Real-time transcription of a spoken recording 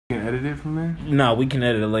Can edit it from there? No, we can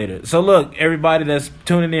edit it later. So look, everybody that's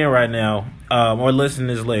tuning in right now, or listening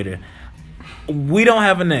to this later, we don't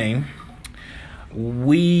have a name.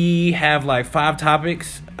 We have like 5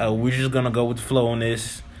 topics. We're just gonna go with the flow on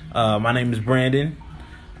this. My name is Brandon.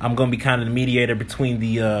 I'm gonna be kind of the mediator between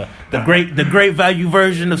the great value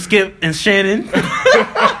version of Skip and Shannon.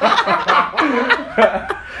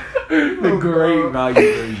 The great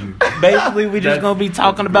value version. Basically, we're just gonna be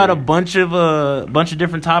talking about a bunch of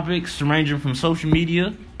different topics, ranging from social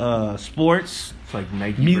media, sports. It's like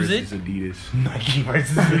Nike Music? versus Adidas. Nike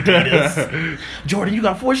versus Adidas. Jordan, you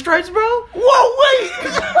got 4 stripes, bro? Whoa, wait!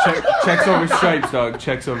 Checks over stripes, dog.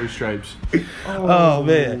 Checks over stripes. Oh,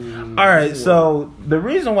 man. All right, so the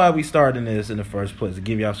reason why we started this in the first place, to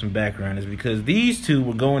give y'all some background, is because these two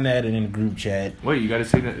were going at it in a group chat. Wait, you gotta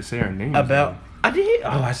say our names. About... I did? Oh,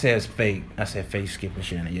 I said it's fake. I said fake Skip and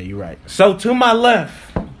Shannon. Yeah, you're right. So, to my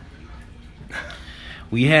left,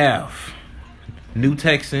 we have New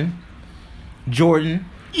Texan, Jordan.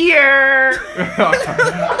 Yeah.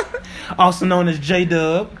 Also known as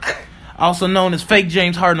J-Dub. Also known as fake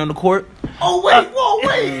James Harden on the court. Oh, wait. Whoa,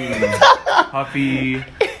 wait. Huffy.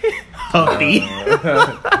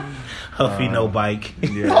 Huffy, no bike.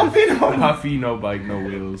 Yeah. Huffy, no bike, no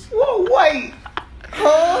wheels. Whoa, wait.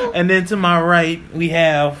 And then to my right, we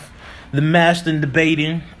have the master in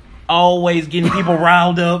debating, always getting people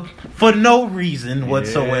riled up for no reason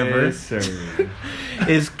whatsoever. Yes, sir.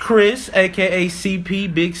 Is Chris, a.k.a.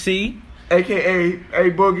 CP, Big C. A.K.A.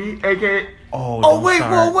 A Boogie, A.K.A. Oh, wait,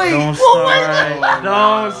 whoa, wait. Don't start.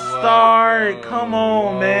 Don't start. Come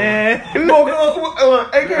on, man.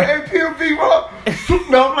 A.K.A. PMV, bro.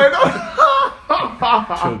 No, man, no.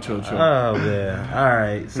 Chill. Oh, man. All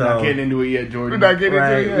right. So, We're not getting into it yet, Jordan. We're not getting into it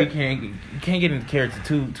right, yet. we can't get into character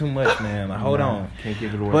too much, man. Like, hold on. Can't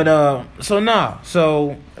give it away. But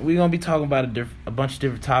so we're gonna be talking about a bunch of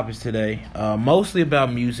different topics today. Mostly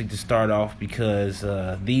about music to start off, because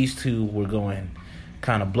these two were going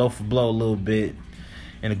kind of blow for blow a little bit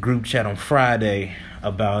in a group chat on Friday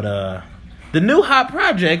about the new hot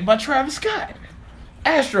project by Travis Scott,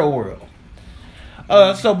 Astro World.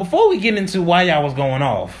 So before we get into why y'all was going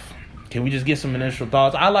off, can we just get some initial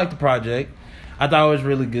thoughts? I like the project. I thought it was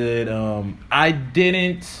really good. I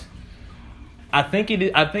think it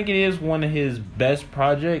is one of his best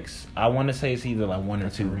projects. I want to say it's either like 1 or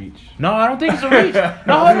 2. Reach. No, I don't think it's a reach.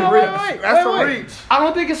 No, wait. That's a reach. I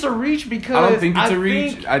don't think it's a reach because I don't think it's a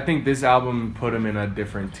reach. I think this album put him in a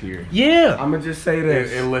different tier. Yeah, I'm gonna just say this.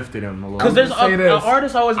 It lifted him a little. because there's say this.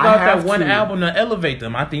 artists always I got that have one to. album to elevate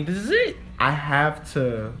them. I think this is it. I have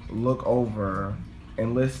to look over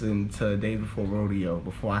and listen to Day Before Rodeo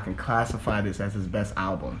before I can classify this as his best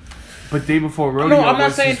album. But Day Before Rodeo I'm not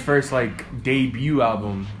was saying- his first like debut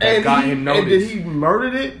album that got him And noticed. did he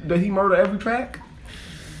murder it? Did he murder every track?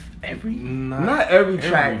 Not every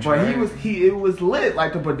track, but track. it was lit.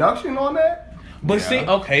 Like the production on that. But Yeah. see,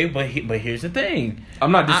 okay, but here's the thing.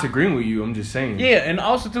 I'm not disagreeing with you. I'm just saying. Yeah, and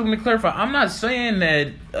also to let me clarify, I'm not saying that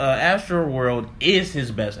Astro World is his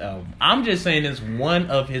best album. I'm just saying it's one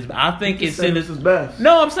of his. I think it's in this his. is best.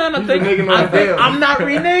 No, I'm saying He's reneging on the deal. I'm not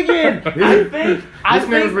reneging. I think This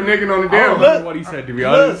nigga's reneging on the I don't deal. remember what he said, to be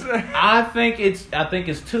honest. I think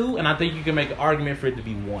it's 2, and I think you can make an argument for it to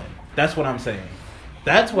be 1. That's what I'm saying.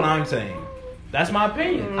 That's what I'm saying. That's my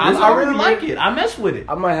opinion. I really like it. I mess with it.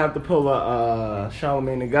 I might have to pull a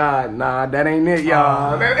Charlamagne the God. Nah, that ain't it,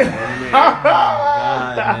 y'all.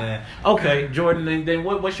 God, man. Okay, Jordan. Then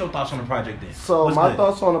what's your thoughts on the project then? So What's my good?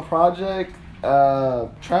 thoughts on the project,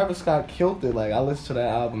 Travis Scott killed it. Like I listen to that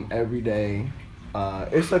album every day.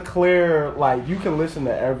 It's a clear, like you can listen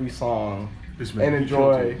to every song and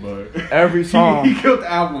enjoy every song. He killed the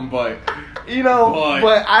album, but You know, Boy.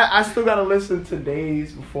 but I still gotta listen to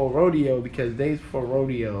Days Before Rodeo because Days Before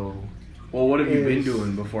Rodeo well, what have you been is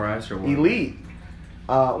doing before Astro World? elite.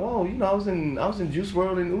 Well, you know, I was in Juice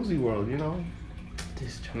WRLD and Uzi World. You know,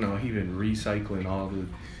 No, he been recycling all the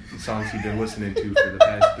songs he's been listening to for the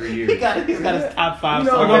past 3 years. He's got his top 5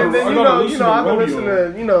 you know, songs. and then, I gotta I've listen been to listening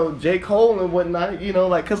Rodeo. to J. Cole and whatnot. You know,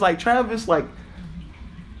 like cause like Travis, like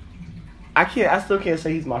I still can't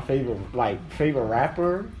say he's my favorite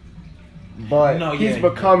rapper, but No, he's yeah.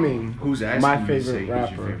 becoming Who's asking my you to favorite say who's your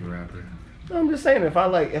rapper. favorite rapper? I'm just saying if I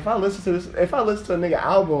listen to a nigga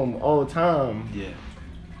album all the time, Yeah.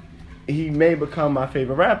 he may become my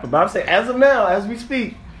favorite rapper. But I'm saying as of now, as we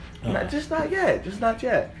speak, just not yet.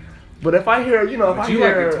 But if I hear, But you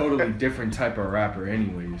like a totally different type of rapper,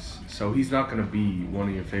 anyways. So he's not gonna be one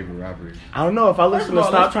of your favorite rappers. I don't know if I listen to of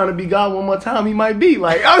all, Stop Trying to Be God one more time, he might be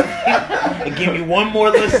like. And give me one more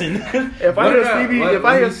listen. If I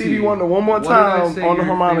hear Stevie Wonder one more What did I time say on the your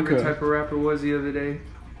harmonica, favorite type of rapper was the other day?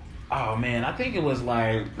 Oh man, I think it was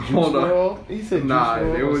like. Hold on. He said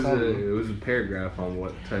it was a paragraph on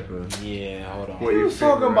what type of. Yeah, hold on. He was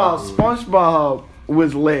talking about SpongeBob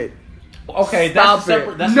was lit. Okay, that's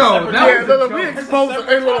separate. That's look,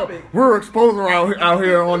 we're exposing out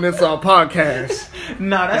here on this podcast.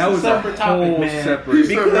 Nah, that's a separate topic, man.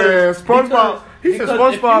 SpongeBob. He said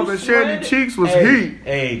SpongeBob and Shandy Cheeks was heat.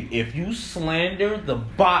 Hey, if you slander the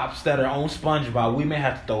bops that are on SpongeBob, we may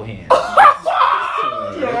have to throw hands.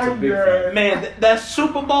 That's a big fan. Man, that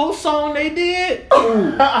Super Bowl song they did,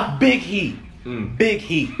 big heat. Big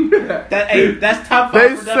heat. That's top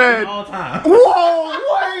 5 production all time. Whoa,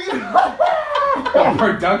 wait.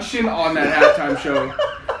 Production on that halftime show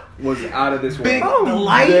was out of this world. The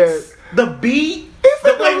lights, the beat.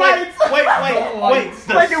 Wait.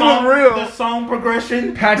 The song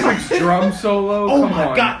progression. Patrick's drum solo. Oh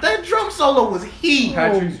my god, that drum solo was heat.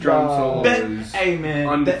 Patrick's drum solo was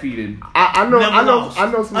undefeated. I know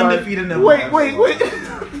somebody. Undefeated. Wait.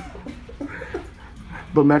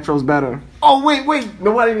 But Metro's better. Oh wait.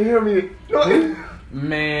 Nobody even hear me.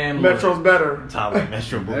 Man, Metro's better. Top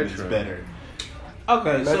Metro Boomin's better.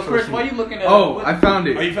 Okay, so Chris, why are you looking at? I found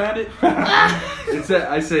it. Oh, you found it?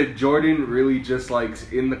 I said Jordan really just likes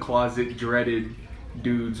in the closet dreaded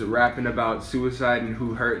dudes rapping about suicide and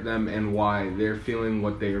who hurt them and why they're feeling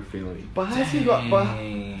what they are feeling. But how's he got?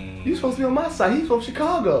 He's supposed to be on my side. He's from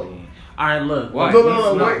Chicago. All right, look. Why?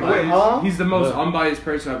 Wait, huh? He's the most unbiased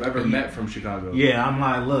person I've ever met from Chicago. Yeah, I'm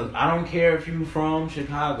like, look, I don't care if you from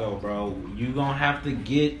Chicago, bro. You gonna have to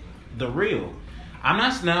get the real. I'm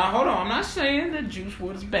not saying that Juice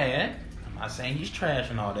WRLD is bad. I'm not saying he's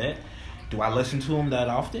trash and all that. Do I listen to him that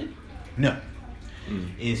often? No.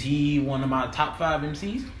 Is he one of my top 5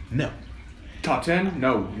 MCs? No. Top 10?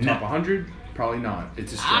 No. Top 100? Probably not.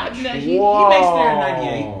 It's a stretch. He makes there in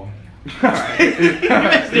 98. Alright. He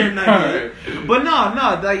makes there in 98. Right. But no,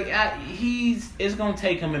 like it's gonna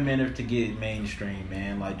take him a minute to get mainstream,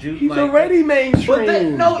 man. Like Juice, he's already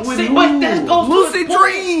mainstream. But that goes Lucid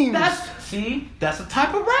Dreams. That's the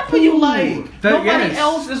type of rapper you like. Nobody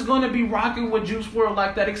else is gonna be rocking with Juice WRLD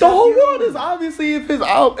like that. Except the whole world is obviously if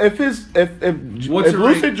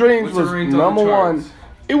Lucid Dreams was number 1,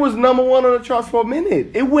 it was number 1 on the charts for a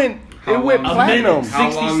minute. It went platinum. How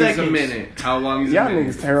long is a minute? How long is y'all a minute?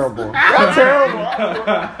 Y'all niggas terrible. Y'all terrible.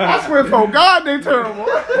 I swear to God, they terrible.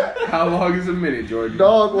 How long is a minute, Jordan?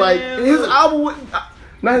 Dog, like his album,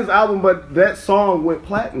 not his album, but that song went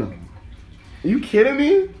platinum. Are you kidding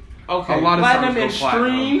me? Okay, a lot of platinum in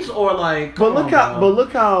streams or like. But look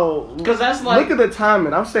how. Because that's like. Look at the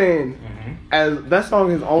timing. I'm saying, as that song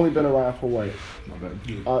has only been around for what?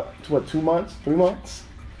 2 months, 3 months.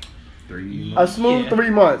 A smooth 3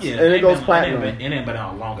 months, and it goes platinum. It ain't been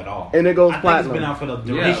out long at all. And it goes platinum. It's been out for the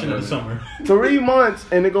duration of the summer. 3 months,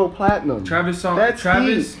 and it goes platinum. Travis'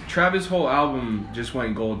 whole album just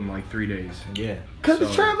went gold in like 3 days. Yeah. Because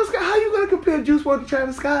it's Travis Scott. How you gonna compare Juice WRLD to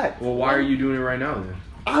Travis Scott? Well, why are you doing it right now then?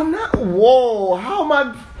 I'm not. Whoa! How am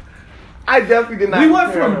I? I definitely did not.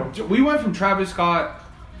 We went from Travis Scott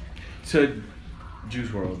to Juice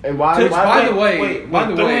WRLD. And why? By the way,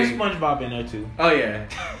 SpongeBob in there too. Oh yeah.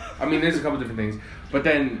 I mean, there's a couple different things, but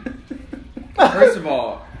then first of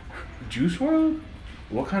all, Juice WRLD.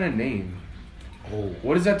 What kind of name?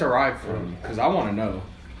 What is that derived from? Because I want to know.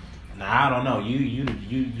 Nah, I don't know. You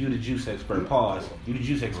the juice expert. Pause. You the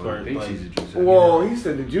juice expert. He's a juice expert. Whoa, he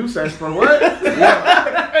said the juice expert. What?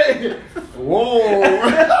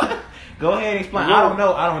 Whoa. Go ahead and explain. I don't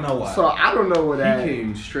know why. So I don't know what that. He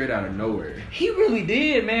came straight out of nowhere. He really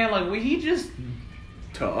did, man. Like he just.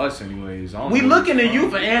 To us, anyways. We looking at you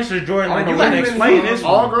for answers, Jordan. Like you gotta explain this.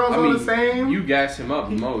 All girls are the same. You gas him up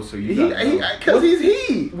the most, so you. Because he's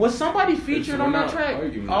he. Was somebody featured on that track?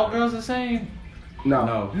 All girls the same.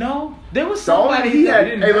 No. There was somebody he had.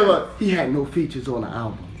 Hey, look. He had no features on the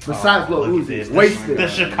album besides Lil Uzi. Wasted. The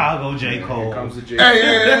Chicago J. Cole. Here comes the J.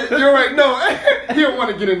 Hey, you're right. No, he don't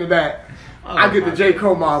want to get into that. I'll get the J.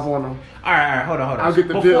 Cole mob on him. All right. Hold on. I'll get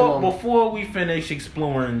the bill on him. Before we finish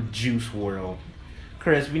exploring Juice WRLD,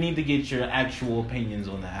 Chris, we need to get your actual opinions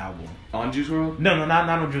on the album. On Juice WRLD? No, not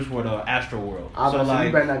on Juice WRLD. Astro World. So like,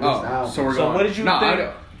 you better not get the album. So what did you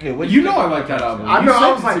think? You know I like that album. I know.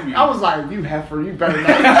 I was like, you heifer, you better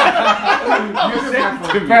not.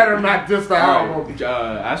 You better not diss the album.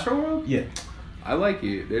 Astro World? Yeah, I like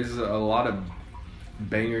it. There's a lot of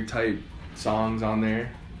banger type songs on there.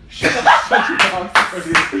 Shut your mouth.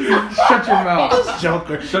 Shut your mouth. This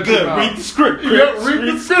Joker. Shut your mouth. Read the script. Read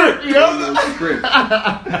the script.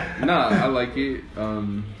 Nah, I like it.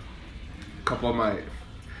 Couple of my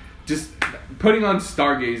just putting on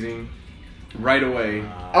Stargazing. right away.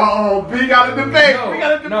 We got a debate. We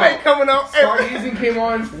got a debate coming up. Stargazing came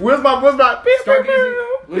on. Where's my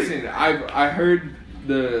Stargazing. Listen, I heard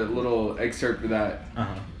the little excerpt of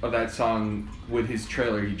that song with his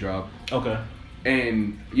trailer he dropped. Okay.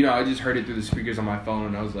 And I just heard it through the speakers on my phone,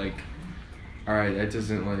 and I was like, all right, that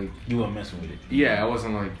doesn't like. You weren't messing with it. Yeah, I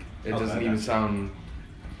wasn't like. It doesn't even sound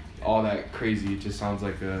all that crazy. It just sounds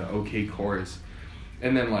like a okay chorus.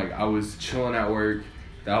 And then like I was chilling at work,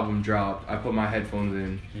 the album dropped. I put my headphones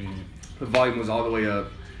in. The volume was all the way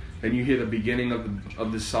up. Then you hear the beginning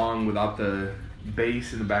of the song without the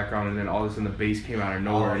bass in the background, and then all of a sudden the bass came out of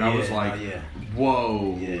nowhere, and I was like,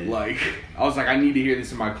 whoa. Like I was like, I need to hear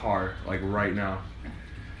this in my car like right now.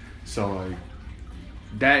 So like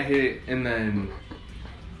that hit, and then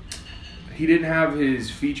he didn't have his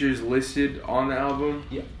features listed on the album.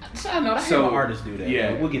 Yeah, I know. I hate when artists do that.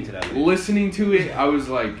 Yeah, we'll get to that later. Listening to it, I was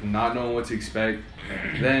like not knowing what to expect.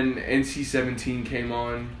 Then NC-17 came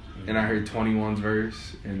on, and I heard 21's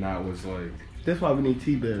verse, and that was like. That's why we need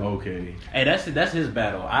T-Bill. Okay. Hey, that's his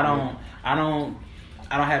battle. I don't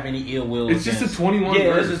have any ill will. It's just a 21 verse.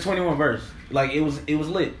 Yeah, it's just 21 verse. Like it was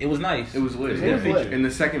lit. It was nice. It was lit. It was lit. And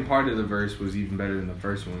the second part of the verse was even better than the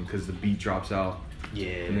first one because the beat drops out. Yeah.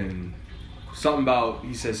 And then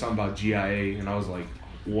he said something about GIA, and I was like,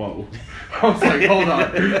 whoa. I was like, hold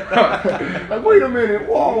on. Like, wait a minute.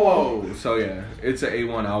 Whoa. So yeah, it's an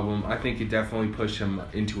A1 album. I think it definitely pushed him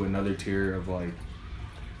into another tier of like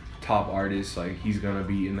top artists. Like he's gonna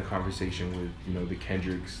be in the conversation with the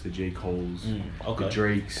Kendricks, the J. Coles, the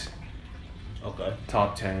Drakes. Okay.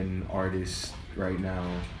 Top 10 artists right now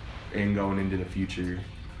and going into the future.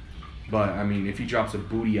 But I mean, if he drops a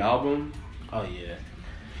booty album,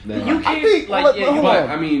 then you can't but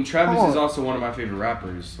I mean, Travis is also one of my favorite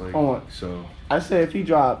rappers. Like, so I say if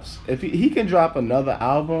he can drop another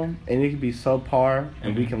album and it can be subpar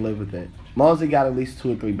and we can live with it. Mosey got at least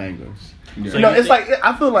 2 or 3 bangers. Yeah. So it's like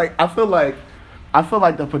I feel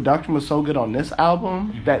like the production was so good on this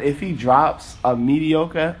album that if he drops a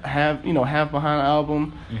mediocre half behind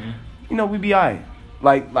album, we be alright.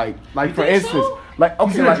 Like for instance, so? like okay,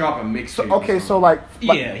 he's gonna like, drop a mixtape. So, okay, so like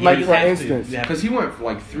for instance, because he went for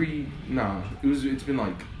like 3. Nah, it's been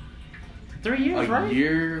like 3 years, right? A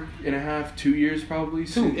year and a half, 2 years probably.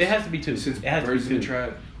 2. It has to be 2. Since it has Birds to be in 2. the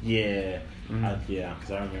Trap. Yeah.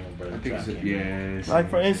 Because I remember Birds in the Trap. Yes. Like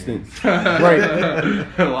for instance,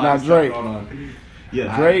 Drake. Now Drake.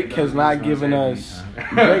 Yeah. Drake has not given us.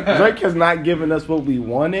 Drake has not given us what we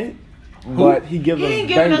wanted. But he gives us ain't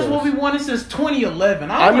giving bangers. us what we wanted since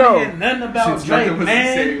 2011. I know. Hear nothing about Since Drake, was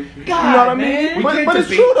man. You God, know what I mean? man. But it's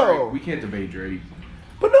true though. We can't debate Drake.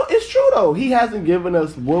 But no, it's true though. He hasn't given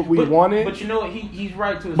us what we wanted. But you know what? He's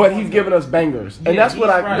right to his But point, he's given us bangers, and Yeah, that's what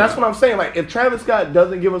right. that's what I'm saying. Like if Travis Scott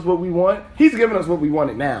doesn't give us what we want, he's giving us what we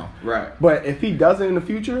wanted now. Right. But if he doesn't in the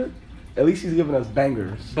future, at least he's giving us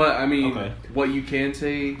bangers. But I mean, what you can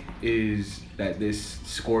say is that this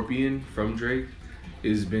Scorpion from Drake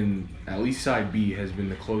has been, at least side B has been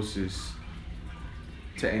the closest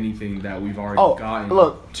to anything that we've already gotten.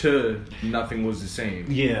 Look, to Nothing Was the Same.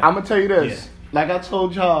 Yeah. I'm gonna tell you this. Like I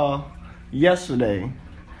told y'all yesterday,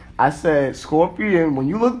 I said Scorpion. When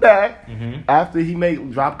you look back after he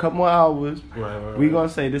dropped a couple more albums, we gonna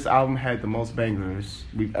say this album had the most bangers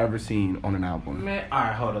we've ever seen on an album. Man, all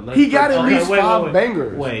right, hold on. He got at least 5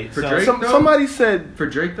 bangers. Wait, for Drake, somebody said for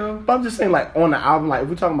Drake though. But I'm just saying, like on the album, like if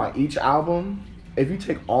we're talking about each album, if you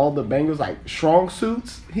take all the bangers, like Strong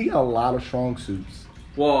Suits, he got a lot of Strong Suits.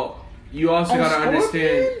 Well, you also gotta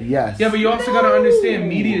understand. Yes. Yeah, but you also gotta understand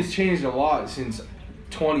media's changed a lot since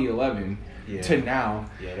 2011 to now,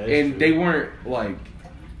 and they weren't like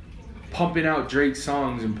pumping out Drake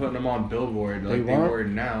songs and putting them on Billboard like they were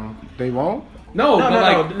now. They won't. No,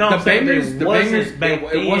 the bangers, it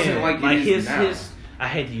wasn't like it is now. His I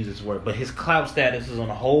hate to use this word, but his clout status is on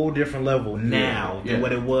a whole different level now than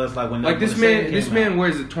what it was like when. Like this man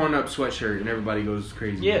wears a torn up sweatshirt and everybody goes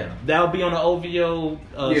crazy. Yeah, now. That'll be on the OVO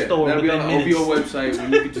store. That'll be on the OVO website where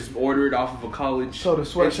you can just order it off of a college. So the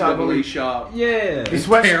sweatshop shop. Yeah, the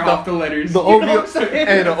sweatshop tear off the letters. The OVO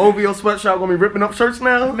and the OVO sweatshop gonna be ripping up shirts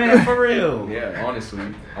now. Man, for real. Yeah, honestly,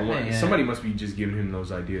 somebody must be just giving him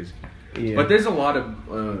those ideas. Yeah. But there's a lot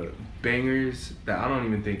of bangers that I don't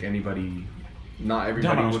even think anybody. Not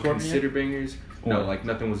everybody would consider bangers. No, like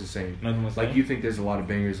Nothing Was the Same. Nothing was like you think there's a lot of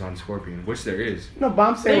bangers on Scorpion, which there is. No, but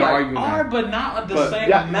I'm saying they are, but not the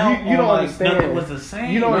same amount. You don't understand. Nothing Was the Same.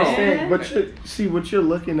 You don't understand. But what you're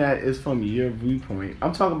looking at is from your viewpoint.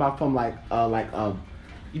 I'm talking about from like a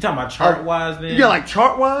You talking about chart wise then? Yeah, like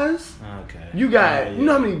chart wise. Okay. You got you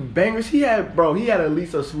know how many bangers he had, bro? He had at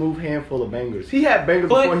least a smooth handful of bangers. He had bangers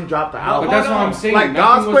before he dropped the album. But that's what I'm saying. Like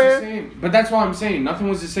God's was the Plan. same. But that's what I'm saying. Nothing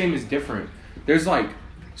was the same as different. There's like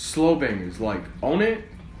slow bangers, like Own It.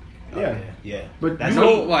 Yeah. But that's you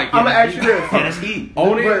know, heat. Like I'm gonna ask you this. Yeah, that's heat.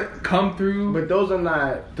 Own It, Come Through. But those are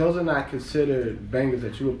not considered bangers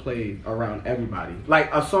that you would play around everybody. Like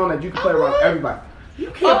a song that you can play around everybody. You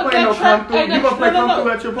can't play no Come Through. You gonna play Come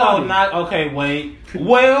Through at your party? Oh, not okay. Wait.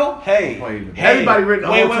 Well, hey, everybody written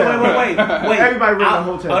the hotel. Wait. Everybody written the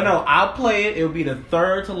hotel. Oh no, I'll play it. It'll be the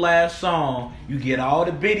third to last song. You get all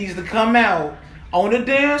the biddies to come out on the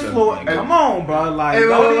dance floor. Come on, bro. Like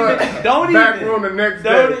don't even. Back room the next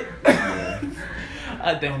day.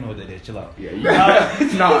 I don't know what that is. Chill out. Yeah,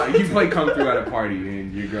 you play Come Through at a party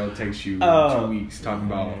and your girl takes you 2 weeks talking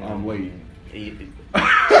about I'm late. Yeah,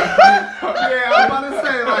 I'm about to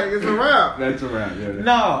say like it's a rap. That's a rap. Yeah.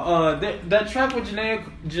 No, that track with Janae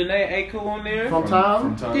Aiko on there from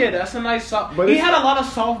Time. Yeah, that's a nice song. But he had a lot of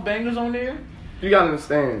soft bangers on there. You gotta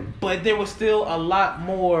understand. But there was still a lot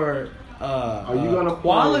more Are you gonna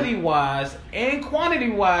quality wise and quantity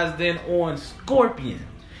wise than on Scorpion.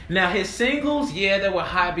 Now his singles, they were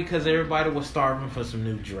hot because everybody was starving for some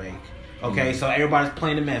new Drake. Okay, so everybody's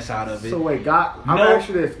playing the mess out of it. So wait, I'm gonna ask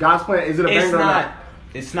you this: God's Plan, is it a banger or not?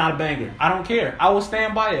 It's not a banger. I don't care. I will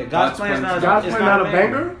stand by it. God's Plan is not a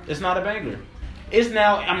banger. It's not a banger. It's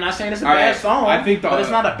now. I'm not saying it's a bad song. I think but it's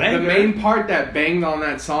not a banger. The main part that banged on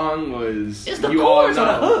that song was it's the chorus or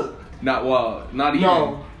the hook. Not even.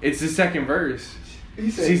 No. It's the second verse.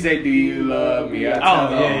 She said, "Do you love me?" Yeah.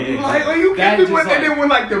 Like you can't be and then when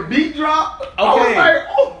like the beat drop. Okay. I was like,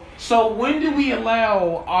 oh. So when do we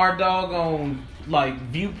allow our doggone like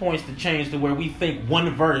viewpoints to change to where we think one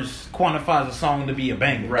verse quantifies a song to be a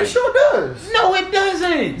banger? Right. It sure does. No, it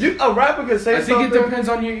doesn't. A rapper can say something. I think it depends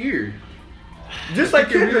on your ear. Just like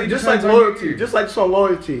Kendrick, just like Loyalty, just like song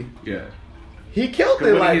Loyalty. Yeah. He killed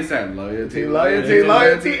it. Like he said loyalty, and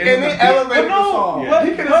it elevated the song. Yeah.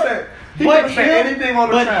 He could have said. He could have said anything on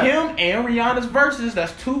the track. But him and Rihanna's verses,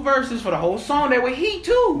 that's 2 verses for the whole song. They were heat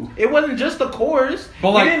too. It wasn't just the chorus.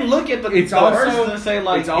 But like, he didn't look at the verses and say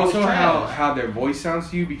like. It's also how their voice sounds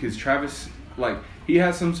to you because Travis, like, he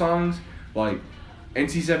has some songs like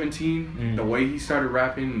NC-17. The way he started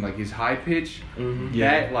rapping, like his high pitch,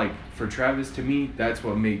 that like for Travis to me, that's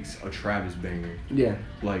what makes a Travis banger. Yeah.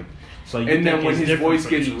 Like, and then when his voice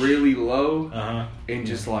gets really low and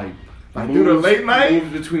just like. Do the late night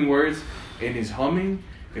moves between words and his humming.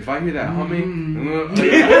 If I hear that humming, I'm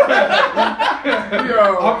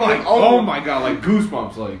like, oh my god, like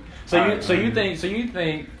goosebumps. Like so you think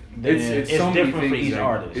it's so different for each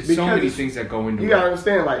artist. It's so many things that go into it. You gotta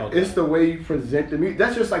understand, like it's the way you present the music.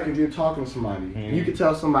 That's just like if you're talking to somebody, you can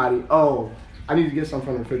tell somebody, "Oh, I need to get something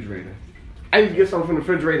from the refrigerator. I need to get something from the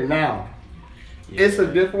refrigerator now." Yeah. It's a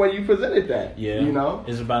different way you presented that. Yeah, you know,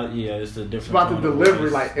 it's about it's a different. It's about the delivery.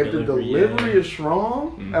 Like if the delivery is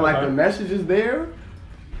strong and like the message is there,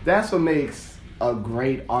 that's what makes a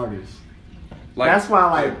great artist. Like, that's why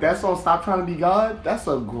like that song "Stop Trying to Be God." That's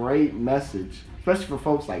a great message, especially for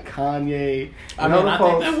folks like Kanye. I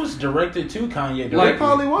think that was directed to Kanye. Like, it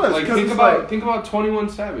probably was. Like think about 21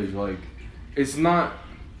 Savage. Like it's not.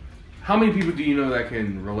 How many people do you know that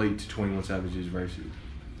can relate to 21 Savage's verses?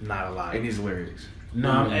 Not a lot. In his lyrics. No,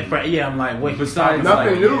 I'm like, wait. Besides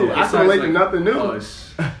nothing new. I can relate to nothing new.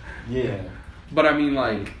 Yeah. But I mean,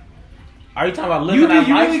 like, are you talking about living that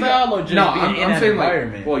lifestyle or just being in that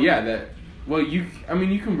environment? Like, you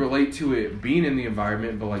can relate to it being in the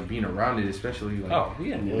environment, but like being around it, especially like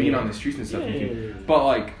being on the streets and stuff. But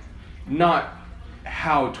like, not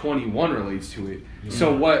how 21 relates to it. Yeah.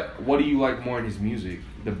 So what do you like more in his music?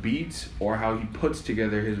 The beats or how he puts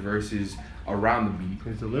together his verses around the beat?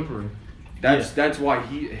 His delivery. That's why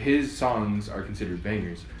his songs are considered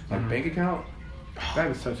bangers. Like Bank Account. That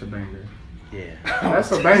is such a banger. Yeah.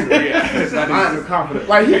 That's a banger. I am confident.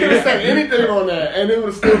 Like he could have said anything on that and it would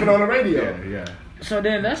have still been on the radio. Yeah. So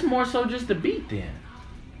then that's more so just the beat then.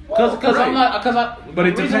 But it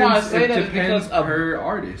depends. Why I say that depends because of her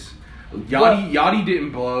artist. Yachty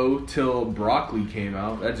didn't blow till Broccoli came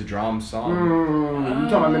out. That's a drum song. You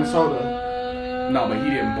talking about Minnesota? No, but he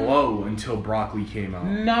didn't blow until Broccoli came out.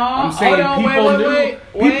 No, I'm saying people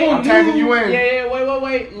knew. I'm tagging you in. Yeah,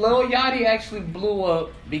 wait. Lil Yachty actually blew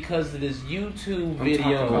up because of this YouTube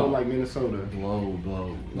video. Blow like Minnesota.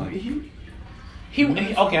 Blow. Like he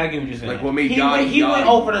okay, I get what you're saying. Like what made Yachty? He went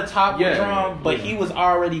over the top with drum, but he was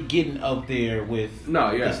already getting up there with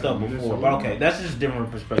the stuff before. But okay, that's just a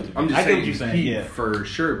different perspective. I'm just saying, what you're saying. For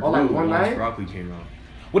sure blew once Broccoli came out.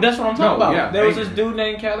 Well, that's what I'm talking about. Yeah, there was this dude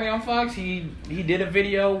named Callion Fox. He did a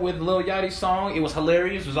video with Lil Yachty's song. It was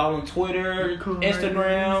hilarious. It was all on Twitter,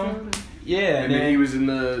 Instagram. Yeah, and then he was in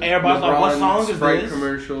the everybody's like, "What song is Sprite this?"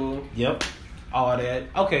 commercial. Yep, all that.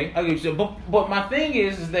 Okay, I get you. But my thing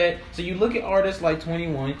is that so you look at artists like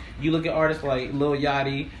 21, you look at artists like Lil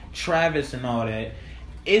Yachty, Travis, and all that.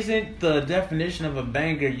 Isn't the definition of a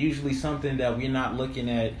banger usually something that we're not looking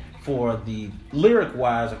at for the lyric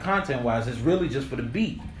wise or content wise? It's really just for the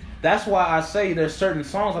beat. That's why I say there's certain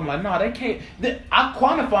songs I'm like, no, they can't. I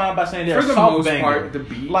quantify them by saying they're for the soft most banger. part, the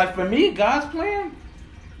beat. Like for me, God's Plan,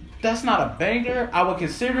 that's not a banger. I would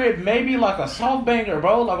consider it maybe like a soft banger,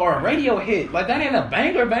 bro, like or a radio hit. Like that ain't a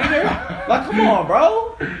banger. Like come on,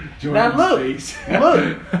 bro. Jordan's now look, face.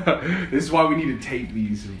 look. This is why we need to tape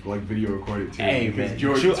these, like video record it too. Hey man,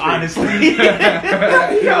 Jordan's honestly, Yo,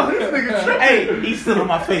 this nigga tripping. hey, he's still on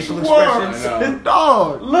my facial expressions.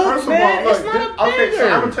 Dog. Look, First man, of all, it's not a okay, so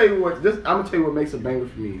banger. I'm gonna tell you what. I'm gonna tell you what makes a banger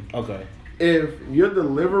for me. Okay. If your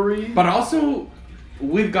delivery, But also,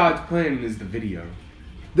 with God's Plan is the video.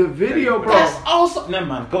 the video, bro. That's also never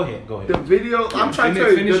mind. Go ahead. The video. I'm trying to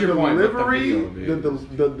tell you, finish the your point with the delivery, video,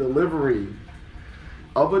 the delivery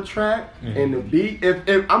of a track and the beat. If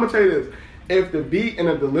I'm gonna tell you this, if the beat and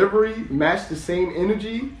the delivery match the same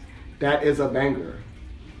energy, that is a banger.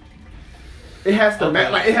 It has to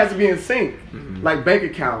match, like it has to be in sync, like bank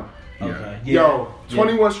account. Okay. Yo,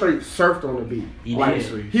 21 straight surfed on the beat. He like,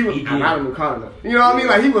 did. He was He did. out of New Continent. You know what I mean?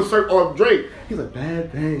 Like he was surfed or Drake. He's like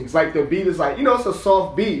bad things. Like the beat is like, you know, it's a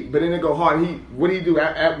soft beat, but then it go hard. And what do you do?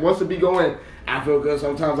 Once the beat go in, I feel good.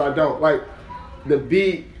 Sometimes I don't. Like the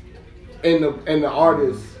beat and the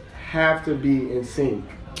artist have to be in sync.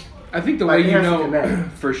 I think the Like, way it you has to know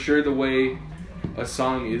connect. for sure the way a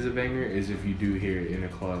song is a banger is if you do hear it in a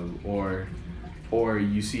club or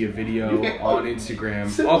you see a video on Instagram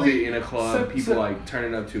of it in a club, people like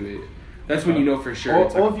turning up to it. That's when you know for sure.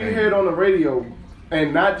 It's like Or a if you banger. hear it on the radio,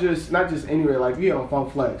 and not just anywhere. Like you hear it on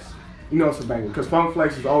Funk Flex, you know it's a banger because Funk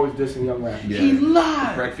Flex is always dissing young rappers. Yeah. He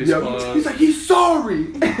lied. Breakfast Club. He's like he's sorry.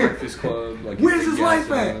 Breakfast Club. Like Where's his life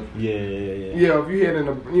Gas at? Club. Yeah. Yeah, if you hear it in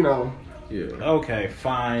the, you know. Yeah. Okay,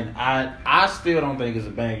 fine. I still don't think it's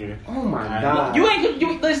a banger. Oh my Alright, god. You ain't.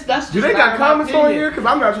 That's just Do they not got my comments on opinion. here? Because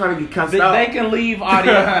I'm not trying to get cussed They, out. they can leave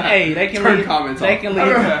audio. Hey, they can Turn leave comments They off. can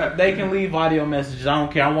leave. They can leave audio messages. I don't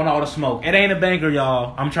care. I want all the smoke. It ain't a banger,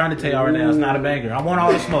 y'all. I'm trying to tell y'all right now. It's not a banger. I want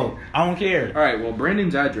all the smoke. I don't care. All right. Well,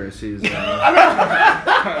 Brandon's address is. Make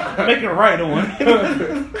it right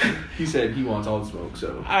on. He said he wants all the smoke.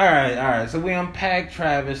 So. All right. So we unpacked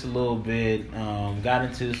Travis a little bit. Got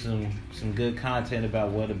into some good content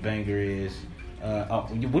about what a banger is.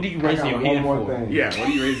 What do you raise I got your one hand more for? thing. Yeah. What are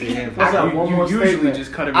you raising your hand for? I got one more usually statement.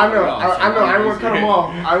 just cut him I know. off. I know. I don't want to cut him off.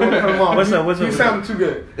 I don't want to cut him off. What's up? You sounded too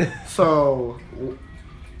good. So,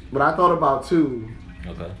 what I thought about too,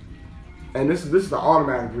 Okay. and this is the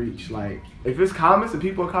automatic reach. Like, if it's comments and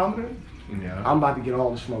people are commenting, Yeah. I'm about to get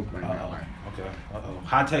all the smoke right now. Okay.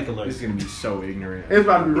 Hot take alert. This is gonna be so ignorant. It's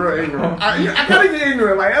about to be real ignorant. I gotta get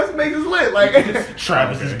ignorant. Like that's what makes us lit. Like,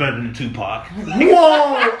 Travis is better than Tupac.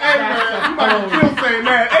 whoa, hey man, you might kill saying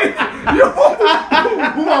that. Hey, yo,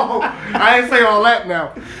 whoa, I ain't say all that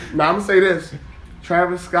now. Now I'm gonna say this.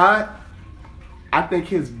 Travis Scott, I think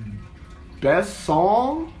his best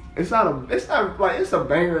song. It's not like it's a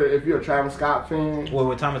banger if you're a Travis Scott fan.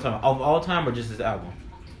 Wait, time of all time or just his album?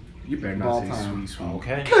 You better All not say time. sweet.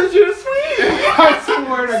 Okay. Cause you're sweet. I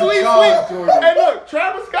swear to Sweet, God, sweet. Jordan. Hey, look,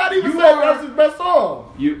 Travis Scott even You said are- that was his best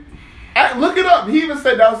song. You. Look it up. He even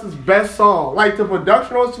said that was his best song. Like the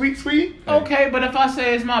production on Sweet Sweet. Okay, but if I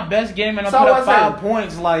say it's my best game and I So put what up I 5 said?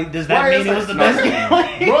 points, like does that Why mean is it was the that- best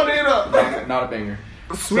game? Run it up. Not a banger.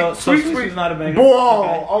 Sweet, So Sweet Sweet's not a banger.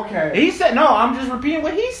 Whoa, okay. He said no. I'm just repeating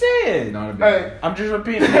what he said. Not a banger. Hey, I'm just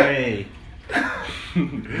repeating. Hey.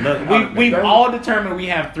 Look, we've all determined we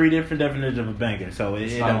have 3 different definitions of a banger, so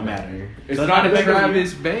it not don't a matter. banger. It's So not a banger for you?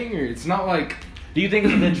 Travis banger. It's not like Do you think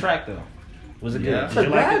it's a good track though? Was it Yeah. good? it's a Did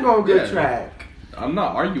you like it? daggone good Yeah. track. I'm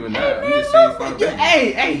not arguing that. I'm just saying it's not a banger.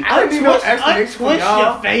 Hey, I didn't even know explanation for untwist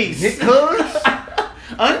y'all. your face. Cuz,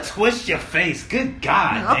 Untwist your face. Good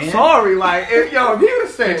God, I'm man. sorry. Like, if he would have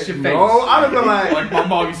said Fix your face. no, I'd have been like, my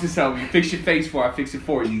mom used to tell me, fix your face before I fix it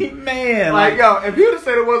for you. Man, like, yo, if he would have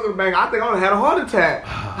said it wasn't a banger, I think I would have had a heart attack.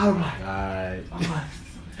 I'm like, God.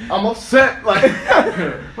 I'm upset. Like,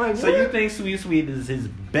 like So you think Sweet Sweet is his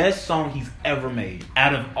best song he's ever made?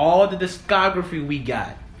 Out of all the discography we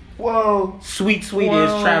got, Whoa. Sweet Sweet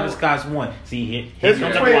Well, is Travis Scott's one. See, here It's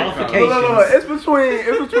comes the between, qualifications. look, it's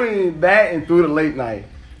between that and Through the Late Night.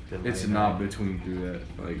 It's not between through that.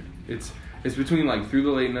 Like it's between like Through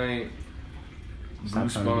the Late Night, Stop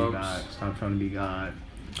trying to be God. Goosebumps. Stop trying to be God.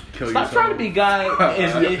 kill Stop yourself. trying to be guy.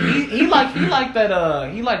 He like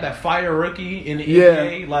that fire rookie in the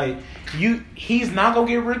NBA. Like he's not gonna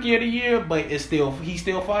get rookie of the year, but he's still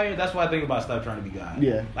fire. That's what I think about stop trying to be guy.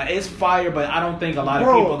 Yeah, like it's fire, but I don't think a lot of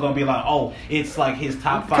people are gonna be like, oh, it's like his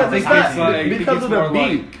top 5. Because of the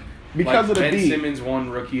beat. Because of the Ben beat. Simmons won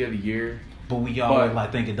rookie of the year. But we all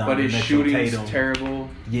like thinking Donovan Mitchell, Tatum. But his shooting's terrible.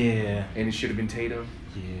 Yeah. And it should have been Tatum.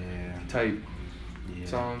 Yeah. Type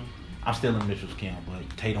song. I'm still in Mitchell's camp, but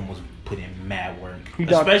Tatum was putting mad work.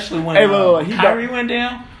 Especially when Kyrie went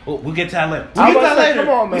down. Oh, we'll get to that later. Come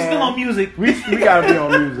on, man. We still on music. We gotta be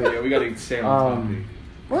on music. Yeah, we gotta stay on topic.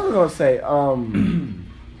 What was I gonna say?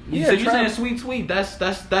 So you saying Sweet? That's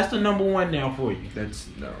the number one now for you. That's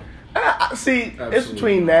no. See, absolutely. It's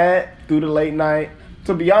between that through the late night.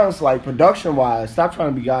 To be honest, like production wise, Stop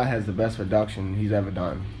Trying to Be God has the best production he's ever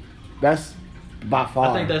done. That's by far.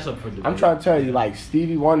 I think that's up for debate. I'm trying to tell you, like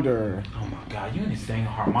Stevie Wonder. Oh my God, you ain't singing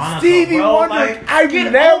harmonica, Stevie bro. Wonder, like, I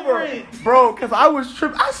get never, over it. bro, because I was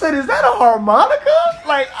tripping. I said, "Is that a harmonica?"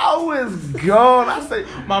 Like I was gone. I said,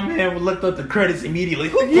 my man looked up the credits immediately.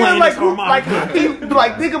 Who playing like this harmonica?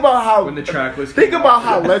 Like think about how when the track was. Think about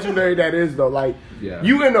how legendary that is, though. Like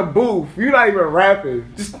you in a booth, you're not even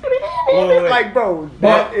rapping. Just like, bro.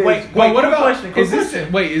 Wait. What about?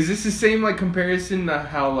 Is this the same like comparison to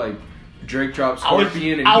how like Drake dropped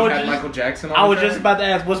Scorpion and he had Michael Jackson on I was the track? just about to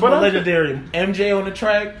ask, what's more legendary? MJ on the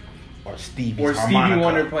track or Stevie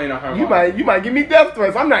Wonder playing a harmonica? You might give me death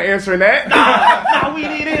threats. I'm not answering that. Nah, we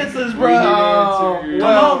need answers, bro. Come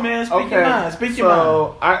on, man. Speak your mind. Speak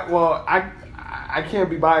your mind. I can't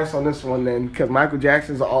be biased on this one then, because Michael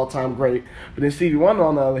Jackson's an all-time great, but then Stevie Wonder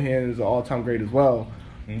on the other hand is an all-time great as well.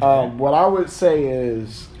 Mm-hmm. What I would say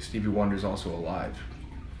is Stevie Wonder's also alive.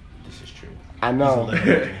 This is true. I know.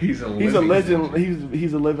 He's a legend.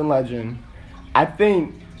 He's a living legend. I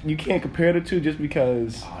think you can't compare the two just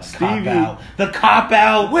because Stevie. The cop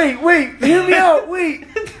out. Wait, hear me out. Wait.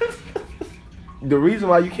 The reason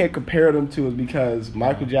why you can't compare them two is because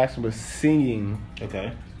Michael Jackson was singing.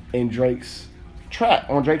 Okay. In Drake's track.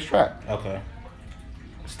 Okay.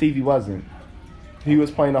 Stevie wasn't. He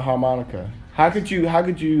was playing a harmonica. How could you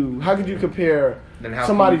compare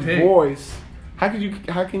somebody's voice? How can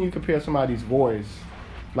you compare somebody's voice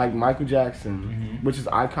like Michael Jackson, which is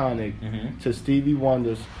iconic, to Stevie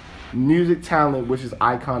Wonder's music talent, which is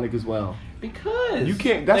iconic as well? Because you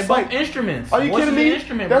can't. They're both instruments. Are you kidding me?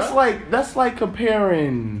 Instrument, that's like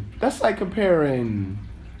comparing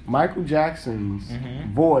Michael Jackson's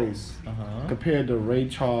voice compared to Ray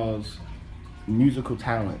Charles' musical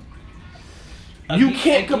talent. You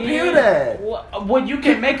can't compare that. Well, you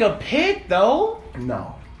can make a pick though.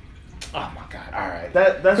 No. Oh my God! All right,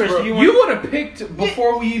 that's Chris, real. You would have picked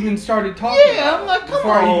before we even started talking. Yeah, I'm like, come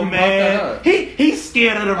on, man. He's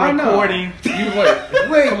scared of the recording.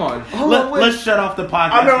 Wait, come on. Let's shut off the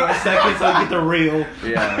podcast for a second so I get the real.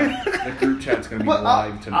 Yeah, the group chat's gonna be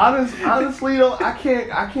live tonight. Honestly though, I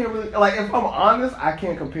can't really like. If I'm honest, I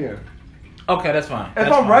can't compare. Okay, that's fine.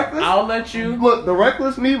 If I'm reckless, I'll let you. Look, the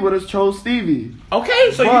reckless me would have chose Stevie.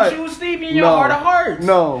 Okay, so you choose Stevie in your heart of hearts.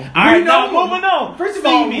 No. All right, now moving on. First of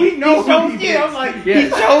all, we know who he I'm like, he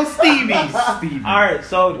chose Stevie. Stevie. All right,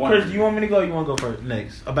 so Chris, do you want me to go? Or you want to go first?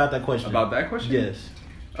 Next, about that question. About that question? Yes.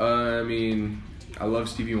 I mean, I love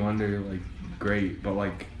Stevie Wonder, like great, but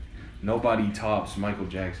like nobody tops Michael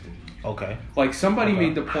Jackson. Okay. Like somebody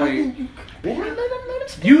made the point.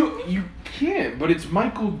 You can't, but it's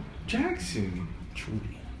Michael Jackson.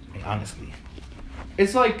 Truly, honestly,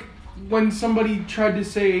 it's like when somebody tried to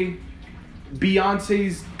say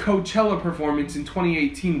Beyonce's Coachella performance in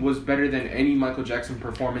 2018 was better than any Michael Jackson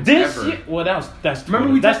performance ever. Well, that's Twitter.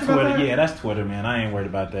 Remember we talked Twitter. about that? Yeah, that's Twitter, man. I ain't worried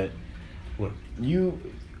about that. What?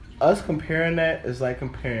 Us comparing that is like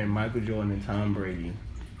comparing Michael Jordan and Tom Brady.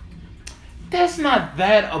 That's not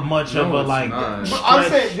that much of a like. I'm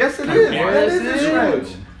saying yes, it is. That is a stretch.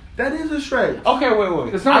 That is a stretch. Okay,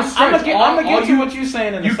 wait. It's not a stretch. I'm gonna get to what you're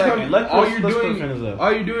saying in a second.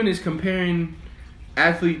 All you're doing is comparing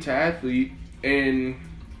athlete to athlete and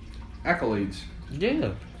accolades.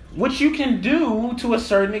 Yeah. Which you can do to a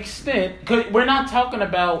certain extent. Cause we're not talking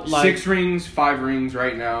about like 6 rings, 5 rings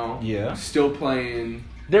right now. Yeah. Still playing.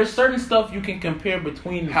 There's certain stuff you can compare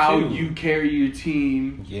between the how two. You carry your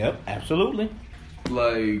team. Yep, absolutely.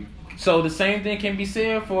 Like. So the same thing can be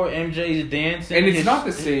said for MJ's dancing. And it's not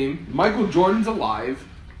the same. Michael Jordan's alive.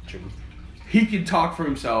 True. He could talk for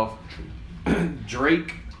himself. True.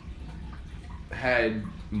 Drake had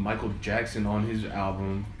Michael Jackson on his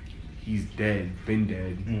album. He's dead. Been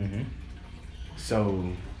dead. Mm-hmm. So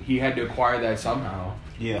he had to acquire that somehow.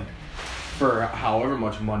 Yeah. For however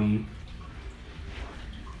much money.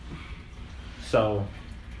 So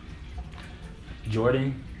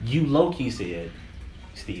Jordan, you low key said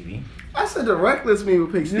Stevie. I said the reckless me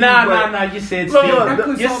would pick Stevie. Nah. You said Stevie.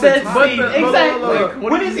 You said Stevie. Exactly.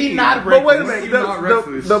 When is he not reckless? But wait a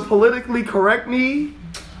minute. The politically correct me.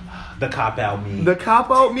 The cop out me. The cop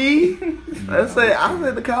out me. I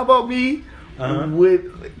said the cop out me.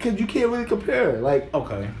 Because you can't really compare. Like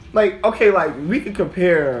we could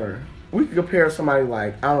compare. We could compare somebody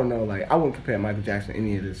like, I don't know, like I wouldn't compare Michael Jackson to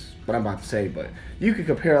any of this what I'm about to say, but you could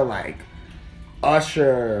compare like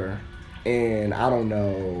Usher and I don't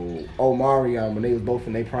know Omarion when they was both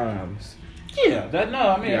in their primes. Yeah,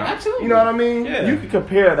 absolutely. You know what I mean? Yeah. You could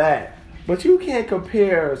compare that, but you can't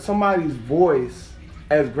compare somebody's voice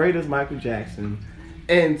as great as Michael Jackson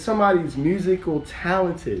and somebody's musical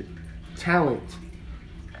talent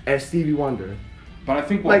as Stevie Wonder. But I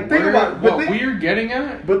think what we're getting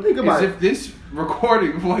at is if this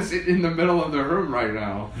recording wasn't in the middle of the room right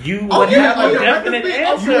now, you would have a definite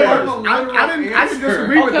answer. I didn't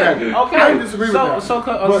disagree with that. Okay. I didn't disagree with that. So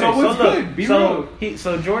good.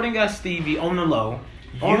 So Jordan got Stevie on the low.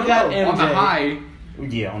 You got MJ on the high.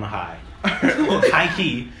 Yeah, on the high. High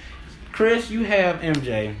key. Chris, you have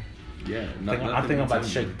MJ. Yeah. I think I'm about to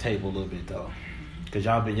shake the table a little bit though, because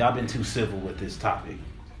y'all been too civil with this topic.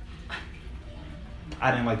 I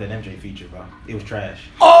didn't like that MJ feature, bro. It was trash.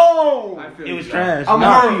 Oh! It was trash. I'm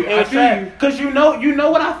sorry. It was trash. Because you know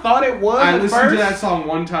what I thought it was I listened to that song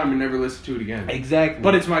one time and never listened to it again. Exactly.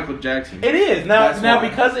 But it's Michael Jackson. It is. Now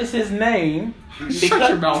because it's his name. Shut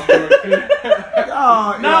your mouth. Look.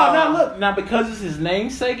 Now because it's his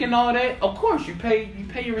namesake and all that, of course you pay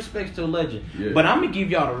your respects to a legend. Yeah. But I'm going to give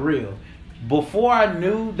y'all the real. Before I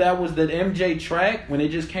knew that was the MJ track, when it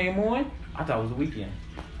just came on, I thought it was The Weeknd.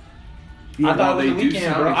 I thought it was The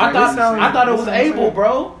Weeknd, bro. I thought it was Abel,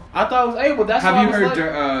 bro. I thought it was Abel. That's Have you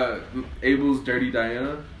heard Abel's Dirty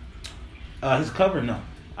Diana? His cover, no.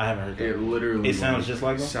 I haven't heard that. It literally sounds just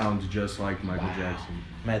like him? Sounds just like Michael Jackson.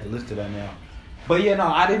 I'm gonna have to listen to that now. But yeah, no,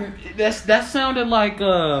 I didn't. That sounded like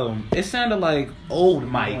it sounded like old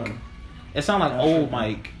Mike. It sounded like old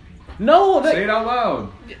Mike. No, say it out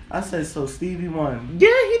loud. I said so. Stevie won. Yeah,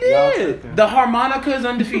 he did. The harmonica is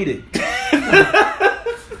undefeated.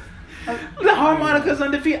 The harmonica's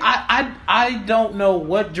undefeated. I don't know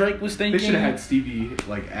what Drake was thinking. They should have had Stevie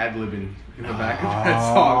like ad-libbing in the back of that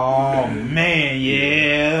song. Oh man,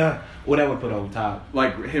 yeah. Well, that would put over top.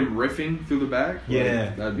 Like him riffing through the back. Yeah,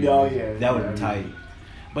 like, that'd be that would be tight.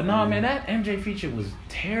 But no, man, that MJ feature was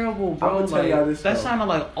terrible, bro. I'm gonna tell y'all this. That sounded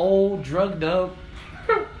like old, drugged up.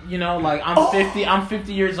 You know, like I'm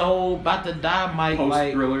 50 years old, about to die, Mike.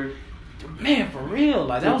 Post Thriller. Man, for real,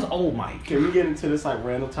 like that was old Mike. Can we get into this like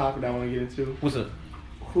random topic that I want to get into? What's up?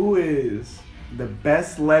 Who is the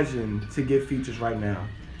best legend to give features right now?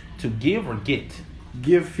 To give or get?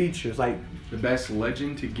 Give features, like the best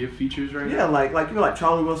legend to give features right now. Yeah, like you know, like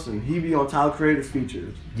Charlie Wilson, he be on Tyler Creator's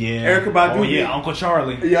features. Yeah, Erykah Badu. Oh yeah, Uncle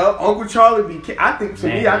Charlie. Yeah, Uncle Charlie be. I think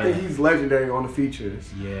I think he's legendary on the features.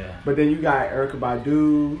 Yeah. But then you got Erykah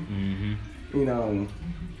Badu. Mm-hmm. You know.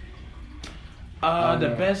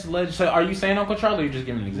 The best legend. So, are you saying Uncle Charlie? Or you just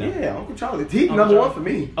giving an example? Yeah, Uncle Charlie. He's number one for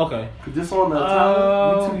me. Okay. Just on the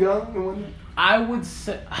Tyler, we too young and whatnot. I would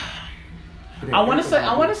say. I want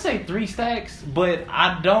to say 3 Stacks, but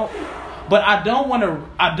I don't want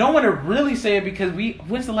to really say it because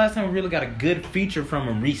when's the last time we really got a good feature from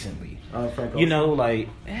him recently? Frank you know, like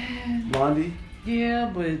Blondie.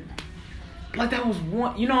 Yeah, but like that was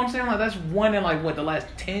one. You know what I'm saying? Like that's one in like what the last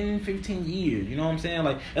 10, 15 years. You know what I'm saying?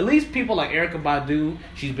 Like at least people like Erykah Badu.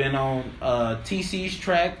 She's been on TC's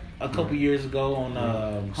track a couple years ago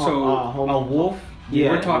on Wolf.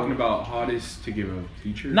 Yeah, we're talking about hottest to give a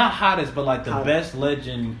feature. Not hottest, but like the best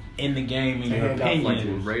legend in the game in your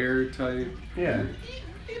opinion. Like rare type. Yeah.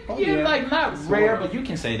 Yeah, like not rare, but you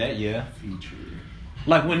can say that. Yeah. Feature.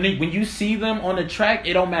 Like when you see them on the track,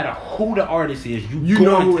 it don't matter who the artist is. You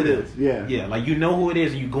know who it is. Yeah. Yeah, like you know who it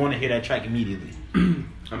is, and you're going to hear that track immediately.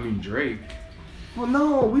 I mean Drake. Well,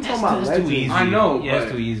 no, we talking about legends. Too easy. I know. Yeah,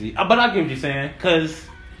 it's too easy. But I get what you're saying because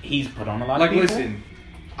he's put on a lot of people. Like, listen.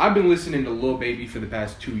 I've been listening to Lil Baby for the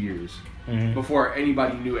past 2 years before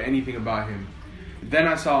anybody knew anything about him. Then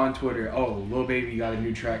I saw on Twitter, Lil Baby got a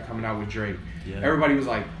new track coming out with Drake. Yeah. Everybody was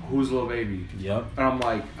like, who's Lil Baby? Yep. And I'm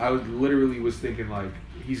like, I was thinking like,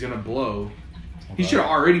 he's going to blow. Okay. He should have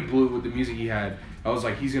already blew with the music he had. I was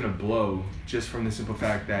like, he's going to blow just from the simple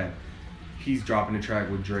fact that he's dropping a track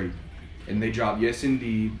with Drake. And they dropped Yes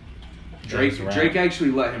Indeed. Drake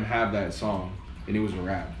actually let him have that song. And it was a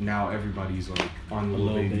rap. Now everybody's like on the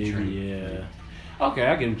Lil Baby train. Yeah. Okay,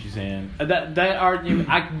 I get what you're saying. That argument,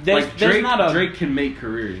 Drake can make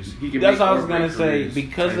careers. He can. That's what I was gonna say.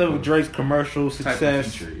 Because of Drake's commercial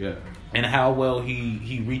success, feature, yeah. and how well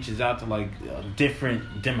he reaches out to like